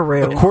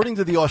kangaroo. According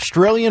to the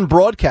Australian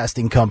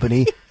Broadcasting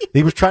Company,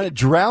 he was trying to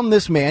drown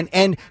this man.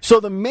 And so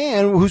the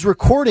man who's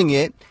recording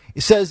it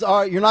says, all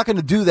right, you're not going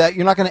to do that.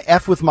 You're not going to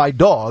F with my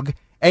dog.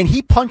 And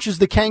he punches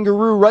the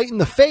kangaroo right in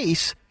the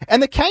face.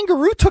 And the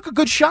kangaroo took a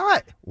good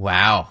shot.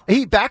 Wow.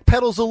 He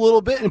backpedals a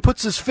little bit and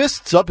puts his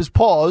fists up, his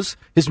paws,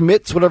 his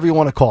mitts, whatever you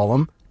want to call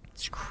them.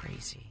 It's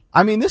crazy.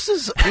 I mean, this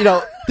is,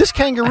 this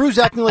kangaroo's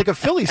acting like a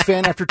Phillies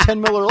fan after 10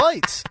 Miller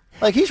Lights.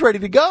 Like, he's ready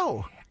to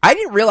go. I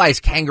didn't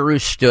realize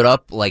kangaroos stood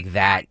up like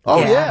that.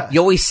 Oh, yeah. You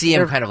always see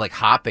them kind of like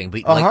hopping,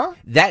 but like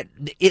that,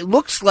 it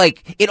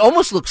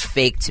almost looks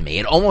fake to me.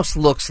 It almost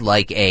looks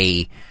like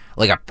a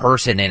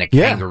person in a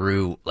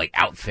kangaroo like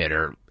outfit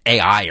or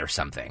AI or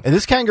something. And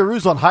this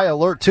kangaroo's on high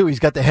alert too. He's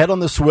got the head on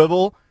the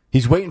swivel.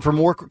 He's waiting for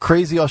more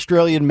crazy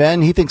Australian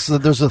men. He thinks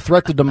that there's a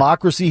threat to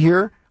democracy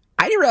here.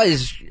 I didn't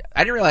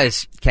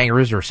realize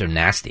kangaroos were so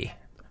nasty.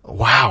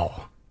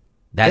 Wow.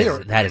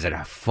 That is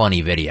a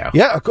funny video.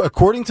 Yeah,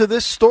 according to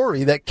this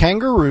story, that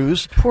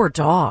kangaroos, poor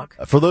dog,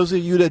 for those of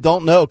you that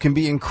don't know, can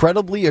be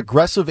incredibly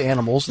aggressive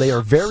animals. They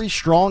are very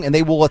strong, and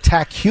they will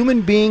attack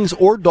human beings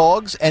or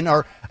dogs and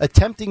are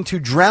attempting to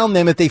drown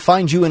them if they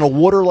find you in a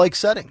water-like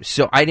setting.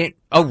 So I didn't...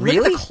 Oh, really?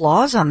 Look at the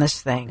claws on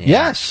this thing. Yeah.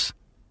 Yes.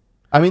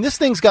 I mean, this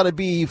thing's got to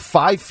be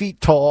 5 feet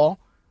tall.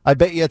 I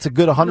bet you it's a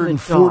good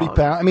 140 pounds.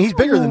 I mean, he's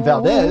bigger than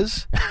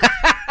Valdez.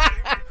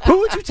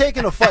 Who would you take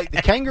in a fight,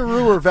 the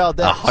kangaroo or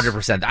Valdez?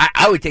 100%.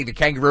 I would take the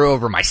kangaroo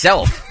over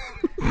myself.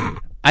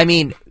 I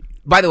mean,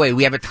 by the way,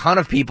 we have a ton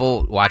of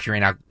people watching right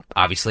now,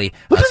 obviously.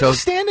 Look at him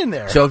standing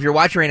there. So if you're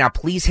watching right now,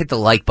 please hit the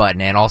like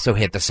button and also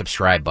hit the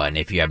subscribe button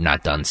if you have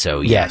not done so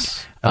yet.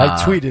 Yes. I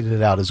tweeted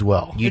it out as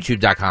well.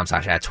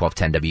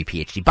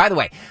 YouTube.com/@1210WPHD. By the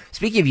way,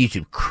 speaking of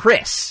YouTube,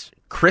 Chris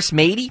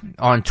Mady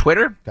on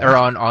Twitter or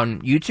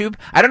on YouTube.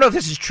 I don't know if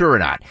this is true or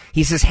not.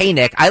 He says, "Hey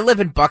Nick, I live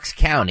in Bucks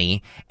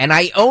County and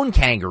I own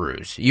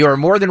kangaroos. You are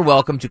more than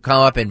welcome to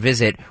come up and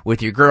visit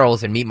with your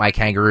girls and meet my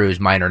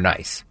kangaroos. Mine are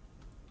nice."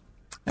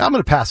 I'm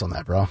going to pass on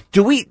that, bro.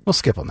 We'll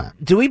skip on that.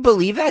 Do we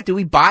believe that? Do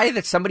we buy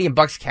that somebody in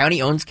Bucks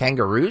County owns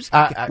kangaroos?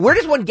 Where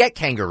does one get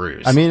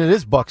kangaroos? I mean, it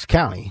is Bucks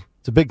County.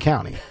 It's a big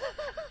county.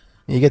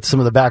 You get to some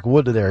of the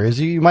backwooded areas,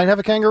 you might have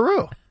a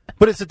kangaroo.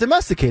 But it's a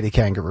domesticated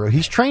kangaroo.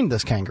 He's trained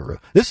this kangaroo.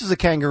 This is a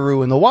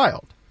kangaroo in the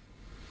wild.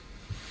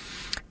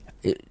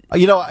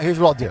 You know, here's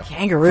what I'll do.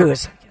 Kangaroo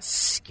is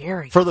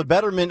scary. For the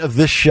betterment of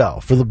this show,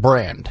 for the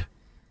brand,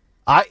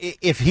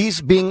 if he's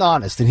being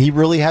honest and he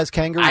really has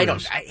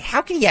kangaroos,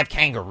 how can he have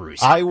kangaroos?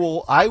 I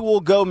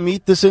will go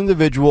meet this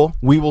individual.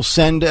 We will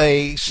send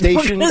a station.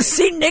 We're going to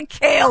see Nick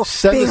Cale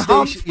being a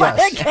humped station. by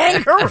a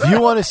kangaroo. If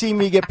you want to see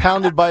me get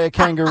pounded by a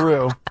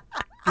kangaroo,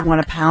 you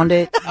want to pound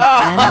it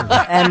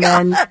and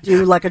then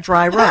do like a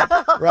dry rub.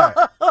 Right.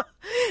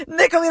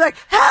 Nick will be like,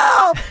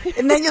 help!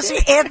 And then you'll see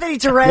Anthony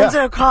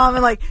Dorenzo come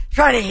and like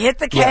try to hit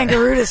the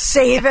kangaroo to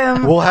save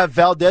him. We'll have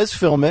Valdez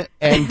film it,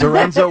 and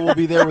Dorenzo will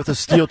be there with a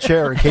steel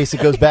chair in case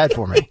it goes bad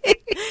for me.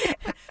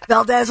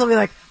 Valdez will be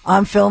like,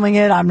 I'm filming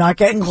it. I'm not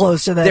getting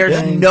close to that.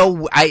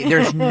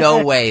 There's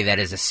no way that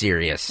is a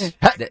serious.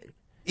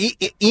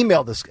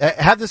 Email this.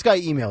 Have this guy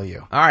email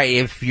you. All right,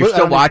 if you're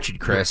still watching,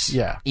 Chris.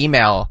 Yeah.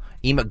 Email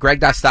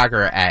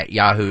Greg.Stocker at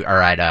Yahoo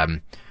or at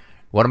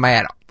what am I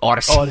at?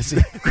 Odyssey.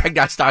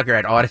 Greg.Stocker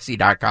at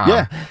Odyssey.com.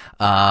 Yeah.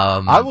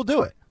 I will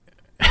do it.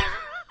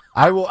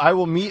 I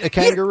will meet a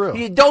kangaroo.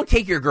 You don't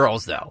take your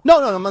girls though.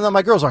 No,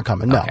 my girls aren't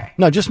coming. No, Okay.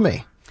 no, just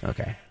me.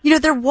 Okay. You know,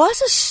 there was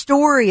a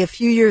story a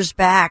few years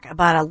back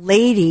about a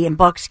lady in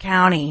Bucks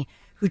County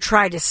who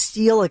tried to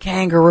steal a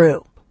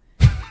kangaroo.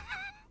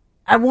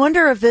 I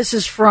wonder if this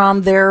is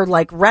from their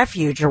like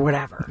refuge or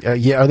whatever.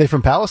 Yeah, are they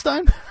from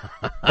Palestine?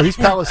 Are these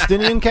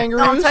Palestinian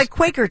kangaroos? No, it's like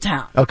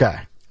Quakertown. Okay.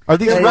 Are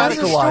these There was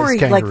a radicalized story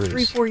kangaroos?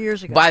 like 3-4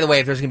 years ago. By the way,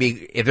 if there's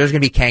gonna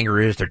be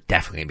kangaroos, they're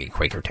definitely gonna be in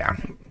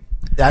Quakertown.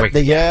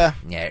 Yeah.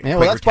 Well,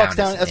 that's Bucks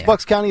County. That's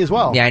Bucks County as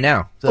well. Yeah, I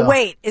know. So.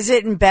 Wait, is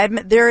it in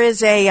Bedminster? There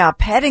is a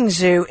petting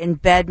zoo in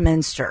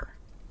Bedminster.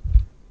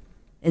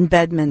 In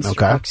Bedminster,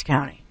 Okay. Bucks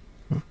County.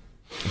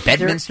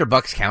 Bedminster,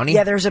 Bucks County?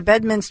 Yeah, there's a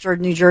Bedminster,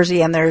 New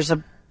Jersey, and there's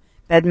a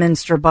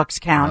Bedminster, Bucks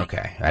County.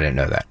 Okay, I didn't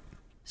know that.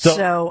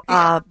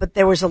 But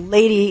there was a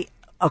lady,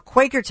 a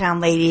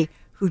Quakertown lady,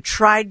 who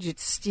tried to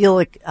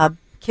steal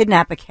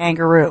kidnap a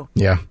kangaroo.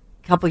 Yeah.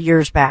 A couple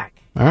years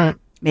back. All right.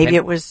 Maybe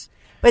it was,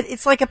 but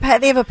it's like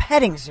they have a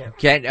petting zoo.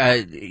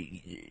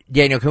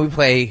 Daniel, can we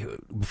play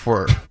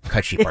before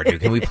Cut Sheep Part 2?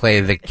 Can we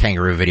play the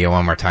kangaroo video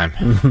one more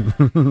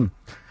time?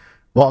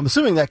 Well, I'm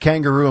assuming that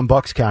kangaroo in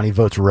Bucks County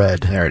votes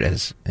red. There it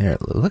is. There,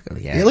 look at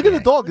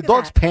the dog. The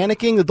dog's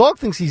panicking. The dog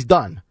thinks he's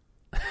done.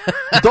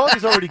 The dog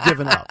has already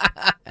given up.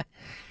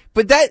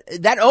 But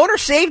that owner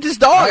saved his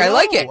dog. I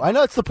like it. I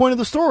know. It's the point of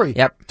the story.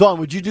 Yep. Dawn,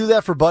 would you do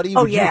that for Buddy?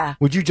 Oh, yeah.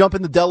 Would you jump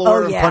into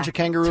Delaware and punch a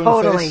kangaroo in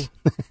the face?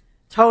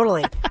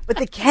 Totally. But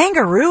the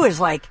kangaroo is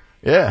like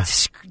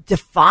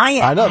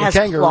defiant. I know, It the has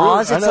kangaroo,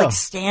 claws. I It's know. like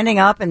standing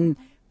up,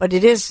 but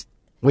it is.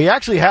 We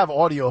actually have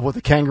audio of what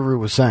the kangaroo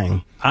was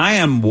saying. I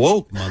am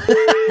woke, mother.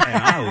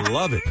 And I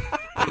love it.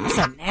 It's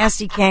a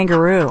nasty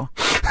kangaroo.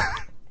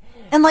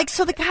 And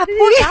so the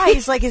poor guy,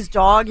 he's like his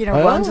dog,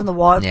 runs in the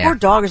wall. Yeah. Poor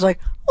dog is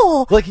like,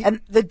 oh. And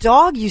the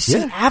dog you see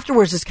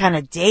afterwards is kind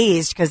of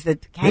dazed because the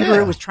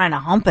kangaroo was trying to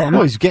hump him.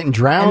 Oh, he's getting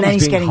drowned. And then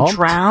he's being getting humped.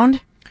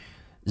 drowned.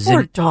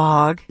 Poor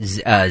dog.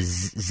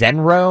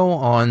 Zenro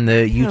on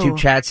the YouTube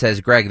chat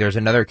says, Greg, there's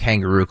another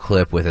kangaroo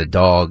clip with a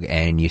dog,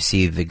 and you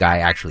see the guy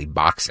actually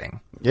boxing.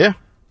 Yeah.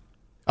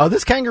 Oh,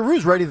 this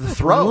kangaroo's ready to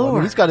throw. I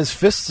mean, he's got his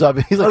fists up.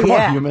 He's like, come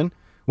on, human.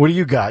 What do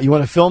you got? You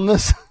want to film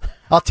this?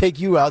 I'll take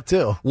you out,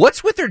 too.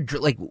 What's with their,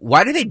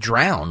 why do they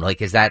drown? I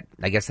guess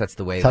that's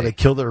the way That's how they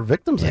kill their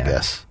victims, I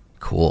guess.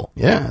 Cool.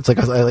 Yeah, it's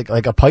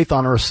like a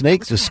python or a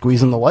snake just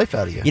squeezing the life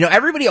out of you. You know,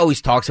 everybody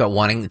always talks about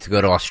wanting to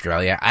go to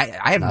Australia.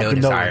 I have no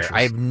desire. interest.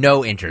 I have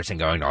no interest in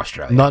going to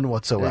Australia. None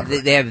whatsoever.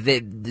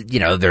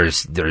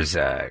 There's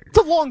It's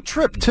a long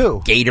trip,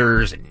 too.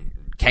 Gators and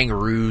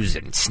kangaroos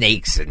and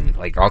snakes and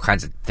all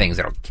kinds of things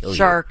that'll kill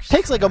Sharks.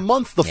 Takes like a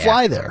month to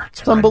fly there. It's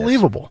horrendous.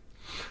 unbelievable.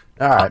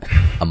 All right.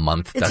 A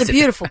month. It's a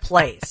beautiful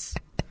place.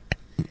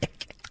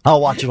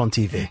 I'll watch it on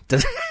TV.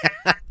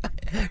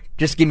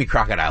 Just give me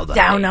Crocodile Dundee.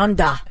 Down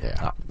under.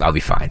 Yeah. I'll be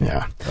fine.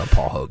 Yeah.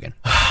 Paul Hogan.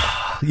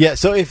 Yeah,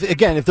 so if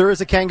there is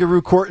a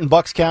kangaroo court in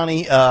Bucks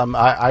County,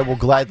 I will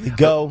gladly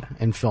go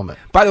and film it.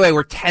 By the way,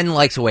 we're 10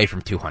 likes away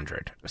from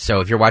 200.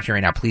 So if you're watching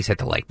right now, please hit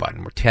the like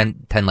button. We're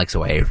 10 likes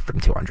away from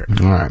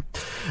 200. All right.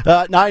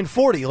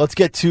 9:40. Let's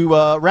get to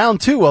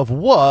round 2 of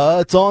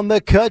What's on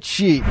the Cut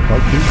Sheet.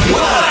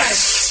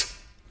 What's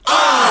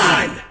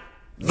on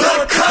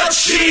the Cut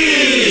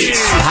Sheet?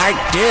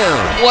 Part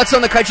 2. What's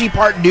on the Cut Sheet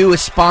Part 2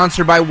 is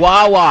sponsored by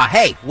Wawa.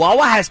 Hey,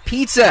 Wawa has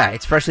pizza.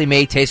 It's freshly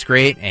made, tastes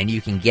great, and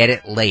you can get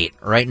it late.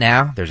 Right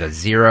now, there's a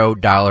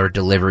 $0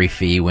 delivery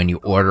fee when you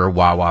order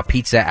Wawa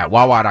pizza at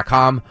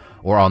Wawa.com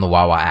or on the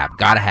Wawa app.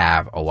 Gotta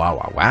have a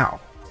Wawa. Wow.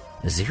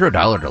 A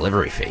 $0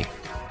 delivery fee.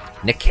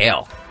 Nick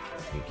Cale.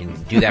 You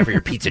can do that for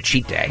your pizza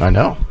cheat day. I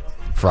know.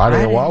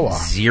 Friday at Wawa.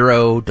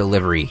 $0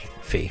 delivery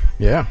fee.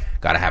 Yeah.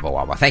 Gotta have a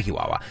Wawa. Thank you,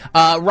 Wawa.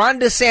 Ron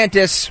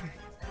DeSantis.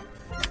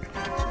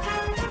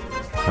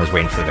 I was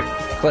waiting for the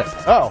clip.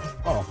 Oh,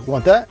 you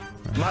want that?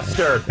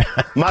 Mustard.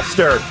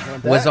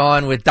 Was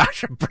on with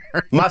Dasha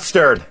Burns.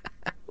 Mustard.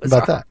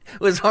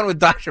 Was on with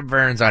Dasha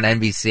Burns on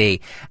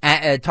NBC,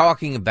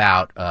 talking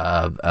about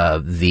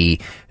the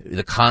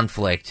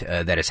conflict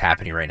that is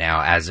happening right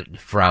now, as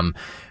from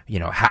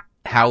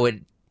how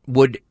it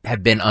would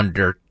have been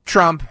under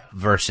Trump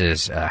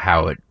versus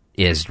how it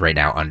is right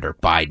now under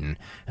Biden.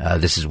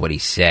 This is what he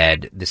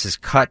said. This is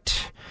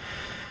cut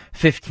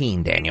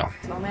 15, Daniel.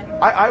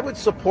 I would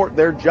support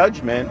their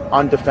judgment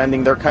on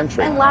defending their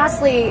country. And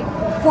lastly,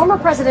 former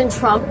President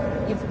Trump,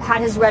 you've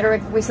had his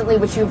rhetoric recently,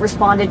 which you've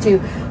responded to,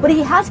 but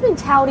he has been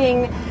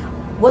touting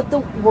what the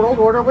world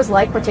order was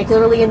like,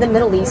 particularly in the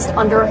Middle East,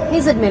 under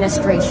his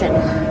administration.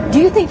 Do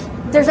you think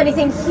there's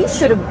anything he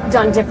should have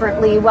done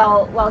differently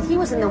while he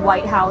was in the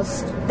White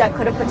House that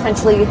could have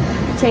potentially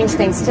changed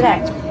things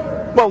today?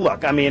 Well,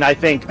 look, I mean, I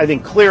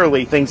think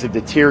clearly things have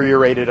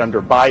deteriorated under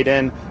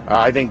Biden.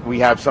 I think we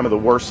have some of the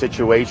worst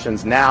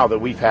situations now that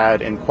we've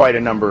had in quite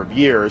a number of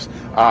years.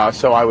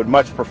 So I would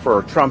much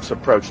prefer Trump's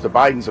approach to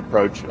Biden's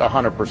approach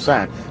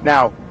 100%.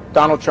 Now,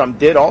 Donald Trump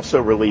did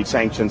also relieve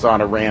sanctions on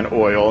Iran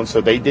oil, and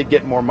so they did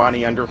get more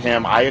money under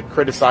him. I had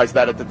criticized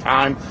that at the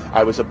time.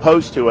 I was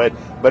opposed to it.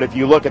 But if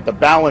you look at the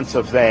balance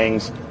of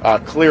things,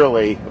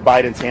 clearly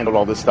Biden's handled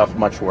all this stuff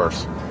much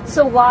worse.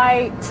 So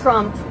why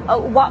Trump?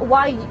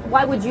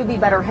 Why would you be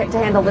better to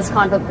handle this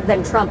conflict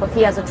than Trump if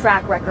he has a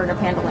track record of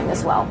handling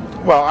this well?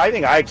 Well, I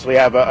think I actually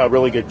have a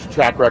really good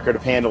track record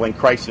of handling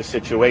crisis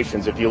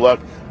situations. If you look,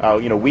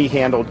 we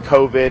handled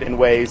COVID in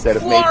ways that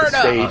have made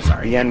the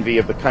state the envy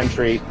of the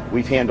country.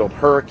 We've handled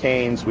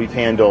hurricanes. We've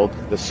handled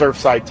the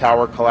Surfside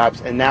Tower collapse.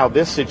 And now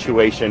this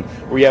situation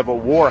where you have a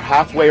war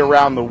halfway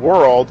around the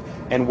world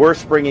and we're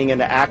springing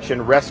into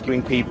action,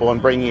 rescuing people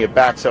and bringing it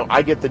back. So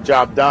I get the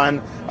job done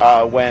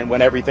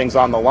when everything's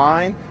on the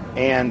line.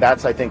 And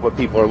that's, I think, what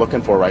people are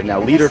looking for right now,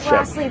 leadership.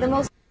 Lastly,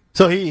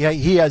 So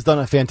he has done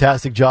a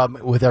fantastic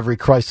job with every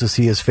crisis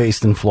he has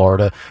faced in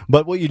Florida.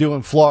 But what you do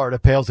in Florida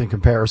pales in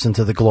comparison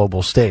to the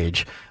global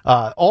stage.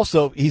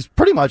 Also, he's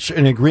pretty much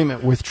in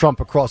agreement with Trump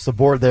across the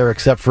board there,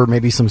 except for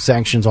maybe some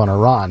sanctions on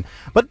Iran.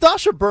 But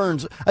Dasha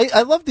Burns,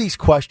 I love these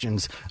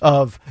questions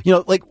of,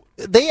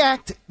 they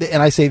act,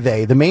 and I say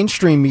they, the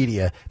mainstream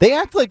media, they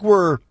act like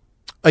we're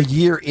a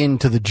year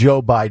into the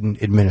Joe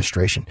Biden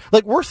administration.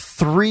 Like, we're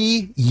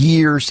 3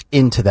 years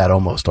into that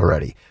almost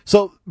already.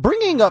 So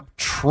bringing up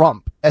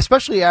Trump,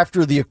 especially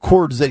after the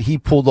accords that he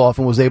pulled off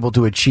and was able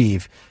to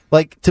achieve,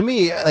 like, to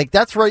me, like,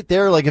 that's right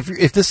there. Like,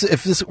 if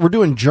this we're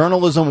doing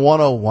journalism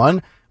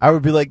 101, I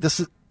would be like,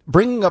 this is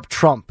bringing up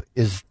Trump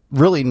is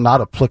really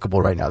not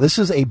applicable right now. This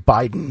is a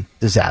Biden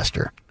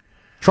disaster.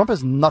 Trump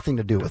has nothing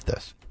to do with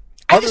this,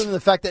 other than the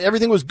fact that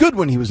everything was good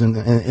when he was in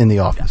the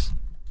office.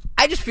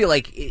 I just feel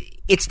like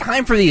it's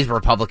time for these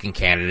Republican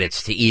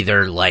candidates to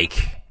either,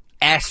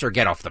 S or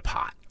get off the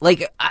pot.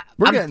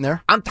 We're getting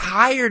there. I'm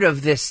tired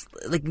of this.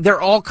 Like,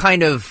 they're all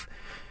kind of,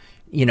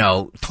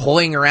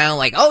 toying around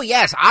like, oh,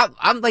 yes,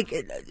 I'm like,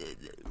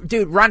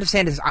 dude, Ron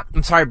DeSantis,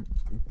 I'm sorry,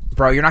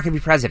 bro, you're not going to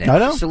be president. I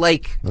know. So,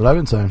 what I've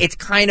been saying. It's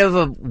kind of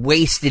a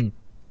wasted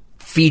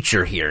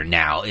feature here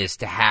now is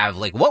to have,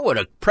 what would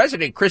a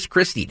President Chris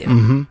Christie do?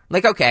 Mm-hmm.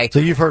 Okay. So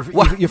you've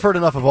heard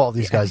enough of all of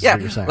these guys, is what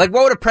you're saying. What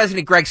would a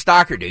President Greg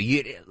Stocker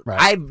do? Right.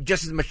 I have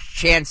just as much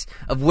chance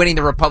of winning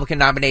the Republican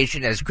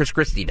nomination as Chris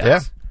Christie does.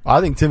 Yeah.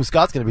 I think Tim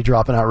Scott's going to be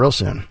dropping out real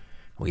soon.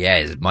 Well, yeah,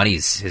 his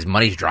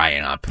money's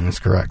drying up. That's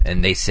correct.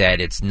 And they said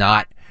it's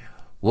not,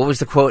 what was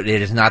the quote?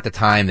 It is not the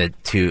time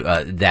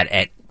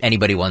that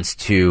anybody wants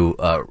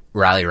to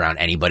rally around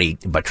anybody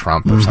but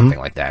Trump or something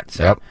like that.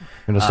 So, yep.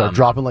 Going to start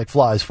dropping like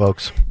flies,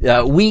 folks.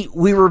 We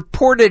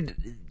reported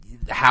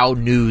how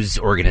news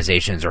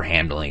organizations are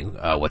handling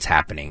what's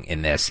happening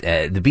in this.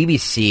 The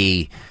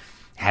BBC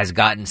has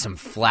gotten some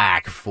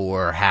flack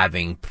for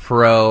having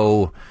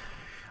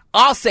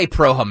I'll say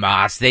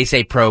pro-Hamas, they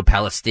say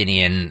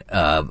pro-Palestinian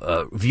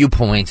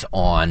viewpoints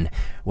on,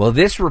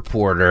 this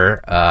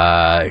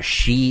reporter,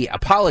 she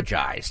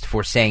apologized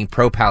for saying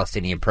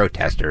pro-Palestinian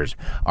protesters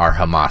are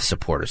Hamas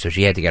supporters. So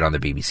she had to get on the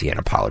BBC and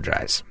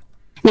apologize.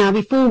 Now,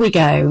 before we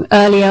go,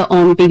 earlier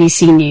on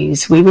BBC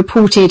News, we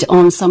reported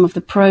on some of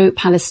the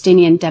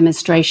pro-Palestinian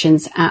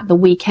demonstrations at the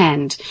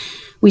weekend.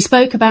 We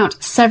spoke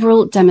about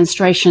several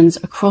demonstrations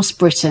across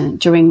Britain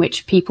during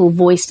which people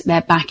voiced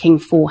their backing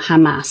for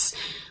Hamas.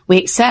 We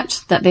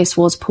accept that this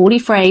was poorly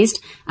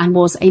phrased and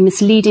was a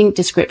misleading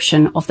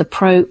description of the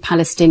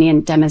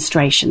pro-Palestinian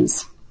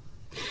demonstrations.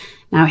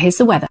 Now, here's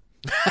the weather.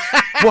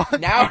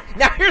 Now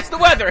here's the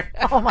weather.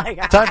 Oh my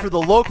God! Time for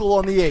the local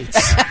on the 8s.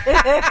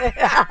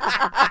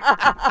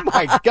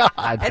 My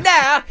God! And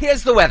now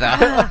here's the weather.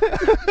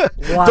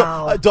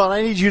 Wow, Dawn,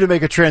 I need you to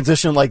make a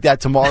transition like that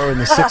tomorrow in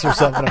the 6 or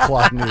 7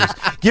 o'clock news.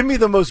 Give me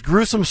the most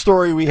gruesome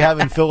story we have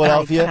in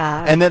Philadelphia,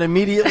 and then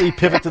immediately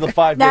pivot to the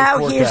 5-day now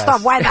forecast. Here's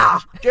the weather.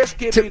 Just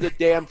give me the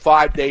damn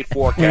 5-day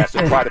forecast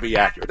and try to be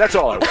accurate. That's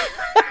all I want.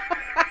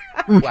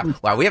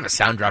 Wow, we have a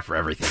sound drop for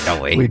everything,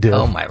 don't we? We do.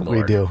 Oh, my Lord.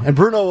 We do. And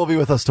Bruno will be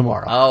with us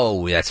tomorrow.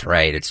 Oh, that's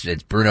right. It's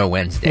Bruno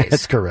Wednesdays.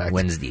 That's correct.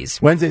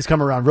 Wednesdays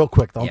come around real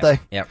quick, don't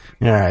they? Yep.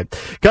 All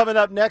right. Coming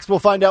up next, we'll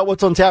find out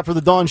what's on tap for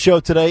the Dawn Show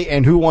today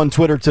and who won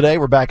Twitter today.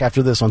 We're back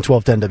after this on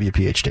 1210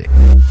 WPHT.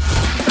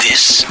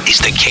 This is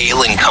the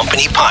Kale and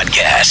Company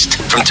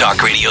podcast from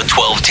Talk Radio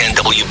 1210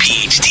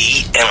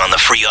 WPHT and on the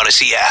free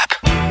Odyssey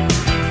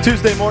app.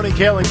 Tuesday morning,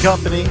 Kale and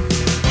Company.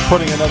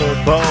 putting another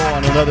bow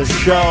on another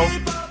show.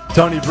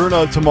 Tony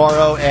Bruno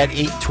tomorrow at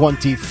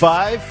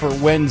 8:25 for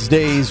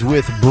Wednesdays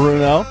with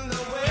Bruno.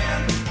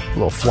 A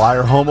little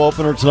Flyer home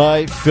opener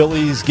tonight.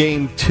 Phillies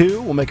game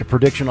 2. We'll make a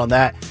prediction on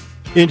that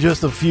in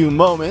just a few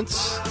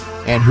moments.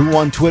 And who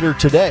won Twitter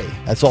today?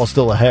 That's all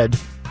still ahead.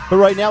 But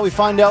right now we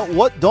find out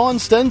what Dawn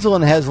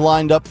Stenzlen has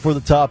lined up for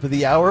the top of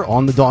the hour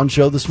on the Dawn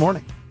Show this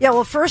morning. Yeah,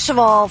 well, first of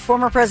all,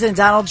 former President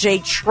Donald J.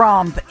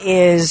 Trump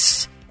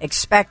is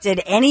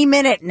expected any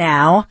minute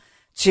now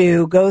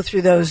to go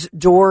through those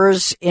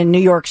doors in New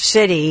York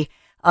City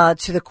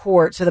to the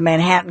court, to the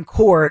Manhattan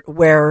court,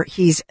 where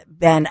he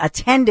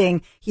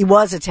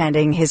was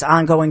attending his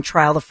ongoing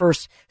trial the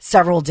first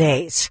several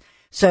days.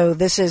 So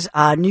this is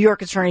New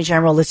York Attorney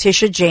General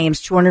Letitia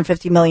James'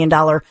 $250 million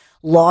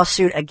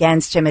lawsuit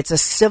against him. It's a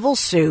civil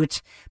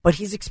suit, but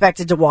he's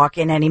expected to walk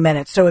in any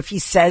minute. So if he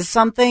says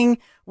something,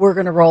 we're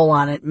going to roll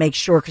on it, make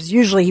sure, because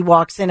usually he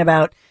walks in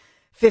about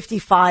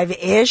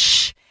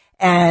 55-ish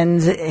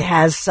and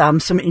has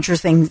some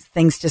interesting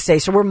things to say.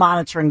 So we're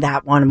monitoring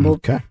that one, and we'll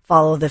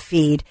follow the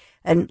feed.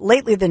 And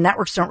lately, the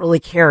networks don't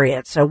really carry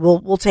it, so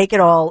we'll take it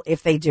all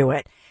if they do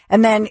it.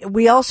 And then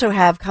we also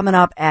have coming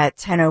up at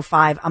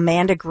 10:05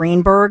 Amanda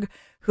Greenberg,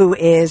 who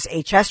is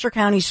a Chester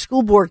County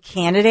School Board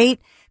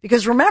candidate.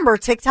 Because remember,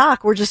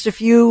 TikTok, we're just a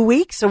few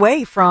weeks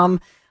away from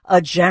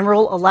a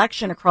general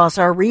election across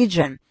our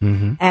region.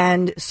 Mm-hmm.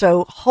 And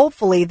so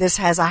hopefully this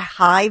has a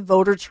high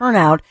voter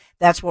turnout.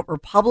 That's what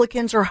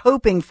Republicans are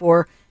hoping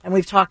for. And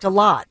we've talked a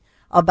lot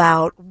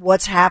about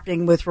what's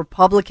happening with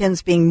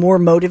Republicans being more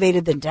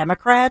motivated than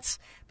Democrats.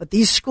 But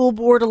these school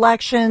board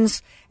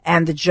elections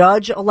and the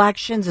judge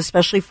elections,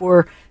 especially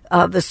for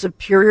the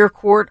Superior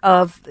Court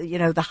of,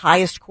 the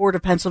highest court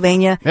of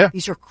Pennsylvania,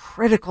 these are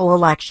critical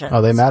elections.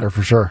 Oh, they matter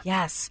for sure.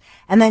 Yes.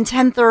 And then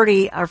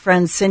 10:30, our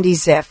friend Cindy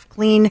Ziff,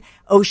 Clean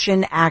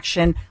Ocean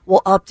Action,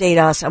 will update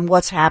us on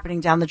what's happening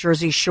down the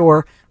Jersey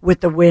Shore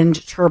with the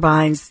wind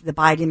turbines, the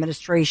Biden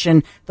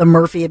administration, the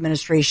Murphy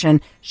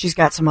administration. She's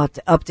got some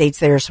updates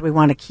there, so we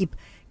want to keep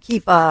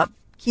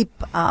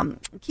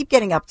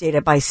getting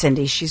updated by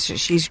Cindy.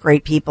 She's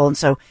great people, and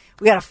so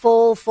we got a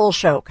full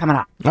show coming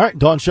up. All right,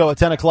 Dawn Show at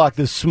 10 o'clock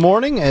this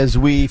morning as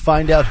we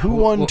find out who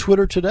won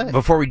Twitter today.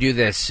 Before we do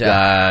this,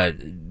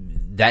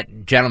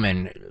 that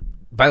gentleman,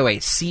 by the way,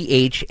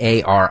 Charis,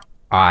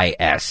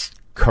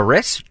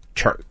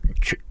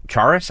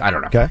 Charis? I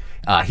don't know. Okay.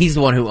 He's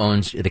the one who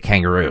owns the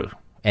Kangaroo.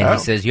 And he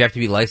says you have to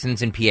be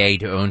licensed in PA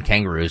to own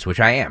kangaroos, which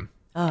I am.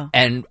 Oh.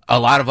 And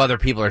a lot of other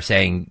people are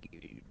saying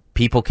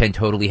people can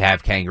totally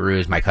have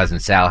kangaroos. My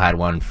cousin Sal had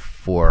one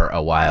for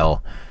a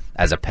while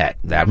as a pet.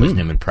 That was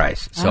Newman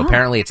Price. So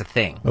apparently it's a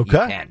thing. Okay.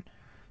 You can.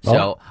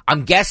 So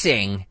I'm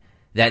guessing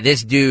that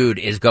this dude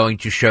is going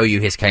to show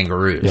you his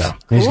kangaroos. Yeah.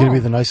 Cool. He's going to be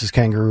the nicest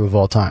kangaroo of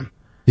all time.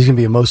 He's going to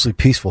be a mostly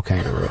peaceful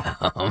kangaroo.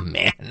 Oh,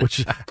 man.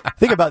 Which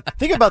think about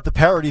the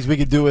parodies we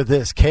could do with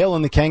this. Kale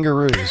and the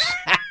Kangaroos.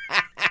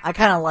 I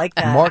kind of like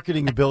that.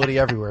 Marketing ability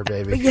everywhere,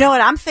 baby. But you know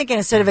what? I'm thinking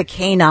instead of a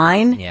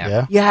canine,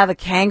 you have a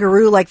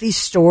kangaroo, like these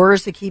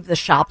stores that keep the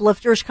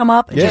shoplifters come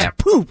up and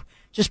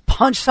just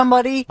punch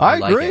somebody.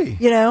 I agree.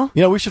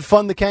 We should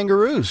fund the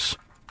kangaroos.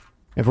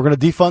 If we're going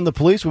to defund the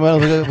police, we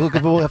might as well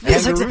have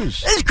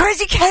kangaroos. This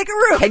crazy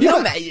kangaroo.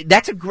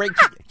 That's a great.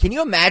 Can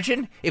you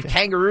imagine if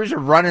kangaroos are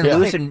running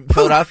loose in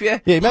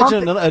Philadelphia? Yeah,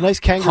 imagine a nice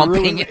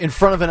kangaroo in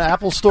front of an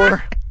Apple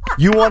store.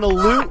 You want to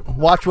loot?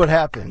 Watch what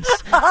happens.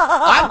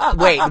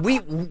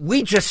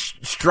 We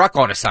just struck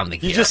onto something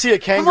here. You just see a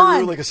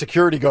kangaroo like a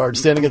security guard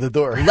standing at the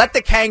door. Let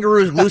the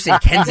kangaroos loose in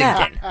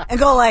Kensington. And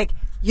go like,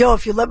 yo,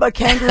 if you let my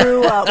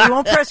kangaroo, we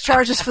won't press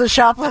charges for the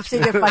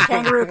shoplifting if my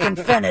kangaroo can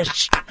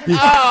finish.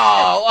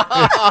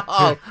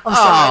 I'm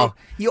sorry.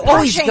 You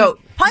always go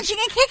punching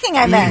and kicking.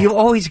 I meant you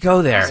always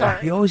go there.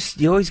 You always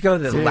go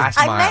the last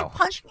mile. I meant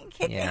punching and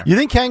kicking. Yeah. You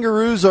think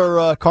kangaroos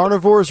are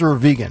carnivores or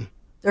vegan?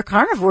 They're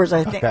carnivores,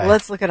 I think. Okay.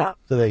 Let's look it up.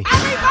 So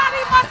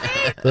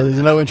there's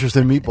no interest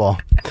in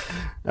meatball.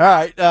 All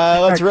right,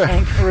 let's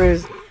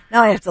kangaroos.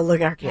 Now I have to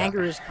look at our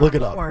kangaroos. Look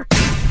it up.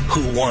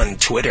 Who won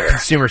Twitter?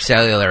 Consumer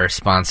Cellular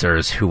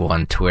sponsors Who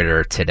Won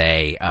Twitter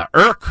today.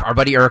 Our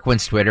buddy Irk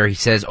wins Twitter. He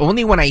says,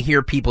 only when I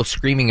hear people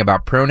screaming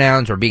about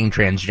pronouns or being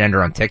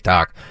transgender on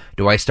TikTok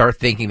do I start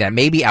thinking that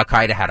maybe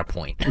Al-Qaeda had a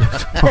point.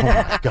 Oh,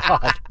 my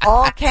God.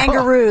 All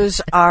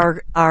kangaroos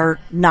are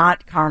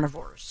not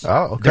carnivores.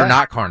 Oh, okay. They're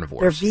not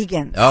carnivores. They're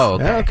vegans. Oh,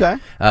 okay. Yeah, okay.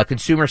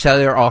 Consumer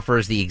Cellular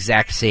offers the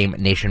exact same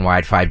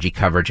nationwide 5G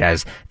coverage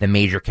as the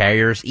major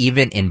carriers,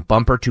 even in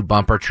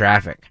bumper-to-bumper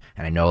traffic.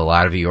 And I know a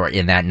lot of you are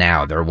in that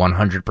now. They're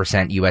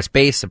 100%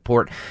 U.S.-based.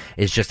 Support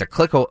is just a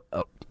click or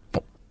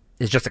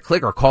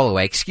call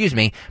away,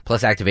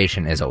 Plus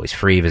activation is always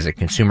free. Visit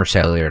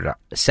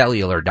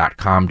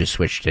consumercellular.com to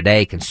switch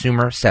today.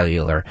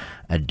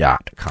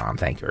 Consumercellular.com.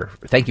 Thank you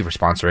for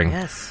sponsoring.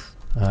 Yes.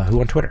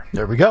 Who on Twitter?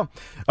 There we go.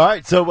 All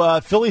right,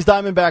 so Phillies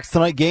Diamondbacks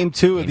tonight, Game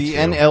 2 of the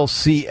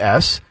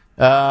NLCS.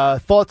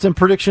 Thoughts and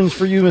predictions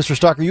for you, Mr.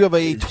 Stalker? You have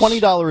a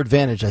 $20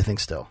 advantage, I think,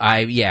 still.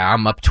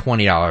 I'm up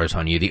 $20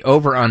 on you. The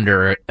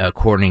over-under,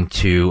 according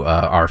to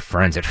our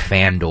friends at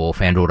FanDuel,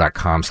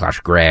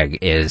 FanDuel.com/Greg,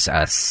 is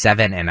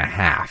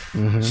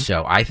 7.5.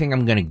 So I think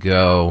I'm going to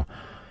go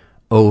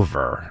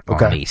over on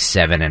the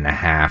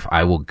 7.5.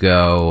 I will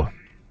go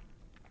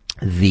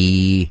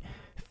the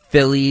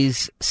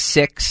Phillies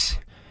 6,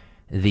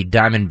 the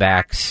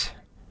Diamondbacks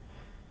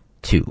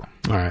 2.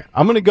 All right.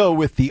 I'm going to go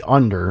with the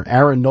under.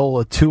 Aaron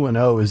Nola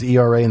 2-0. His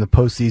ERA in the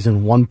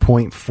postseason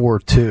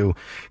 1.42.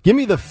 Give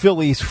me the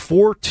Phillies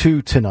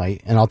 4-2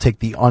 tonight, and I'll take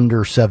the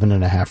under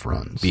 7.5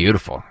 runs.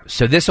 Beautiful.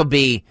 So this will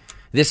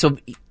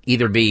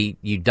either be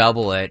you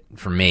double it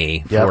for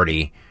me,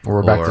 40, or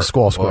we're back to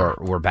Squall Square.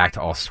 or we're back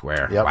to all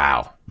square. Yep.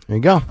 Wow. There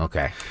you go.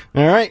 Okay.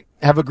 All right.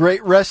 Have a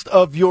great rest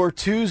of your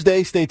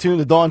Tuesday. Stay tuned.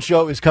 The Dawn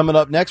Show is coming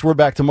up next. We're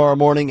back tomorrow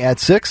morning at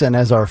 6, and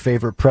as our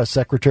favorite press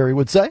secretary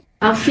would say,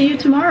 I'll see you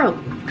tomorrow.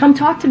 Come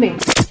talk to me.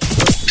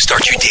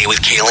 Start your day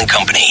with Kale and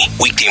Company.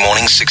 Weekday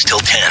mornings 6 till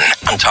 10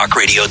 on Talk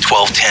Radio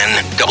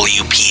 1210,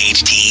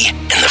 WPHT,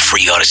 and the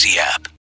free Odyssey app.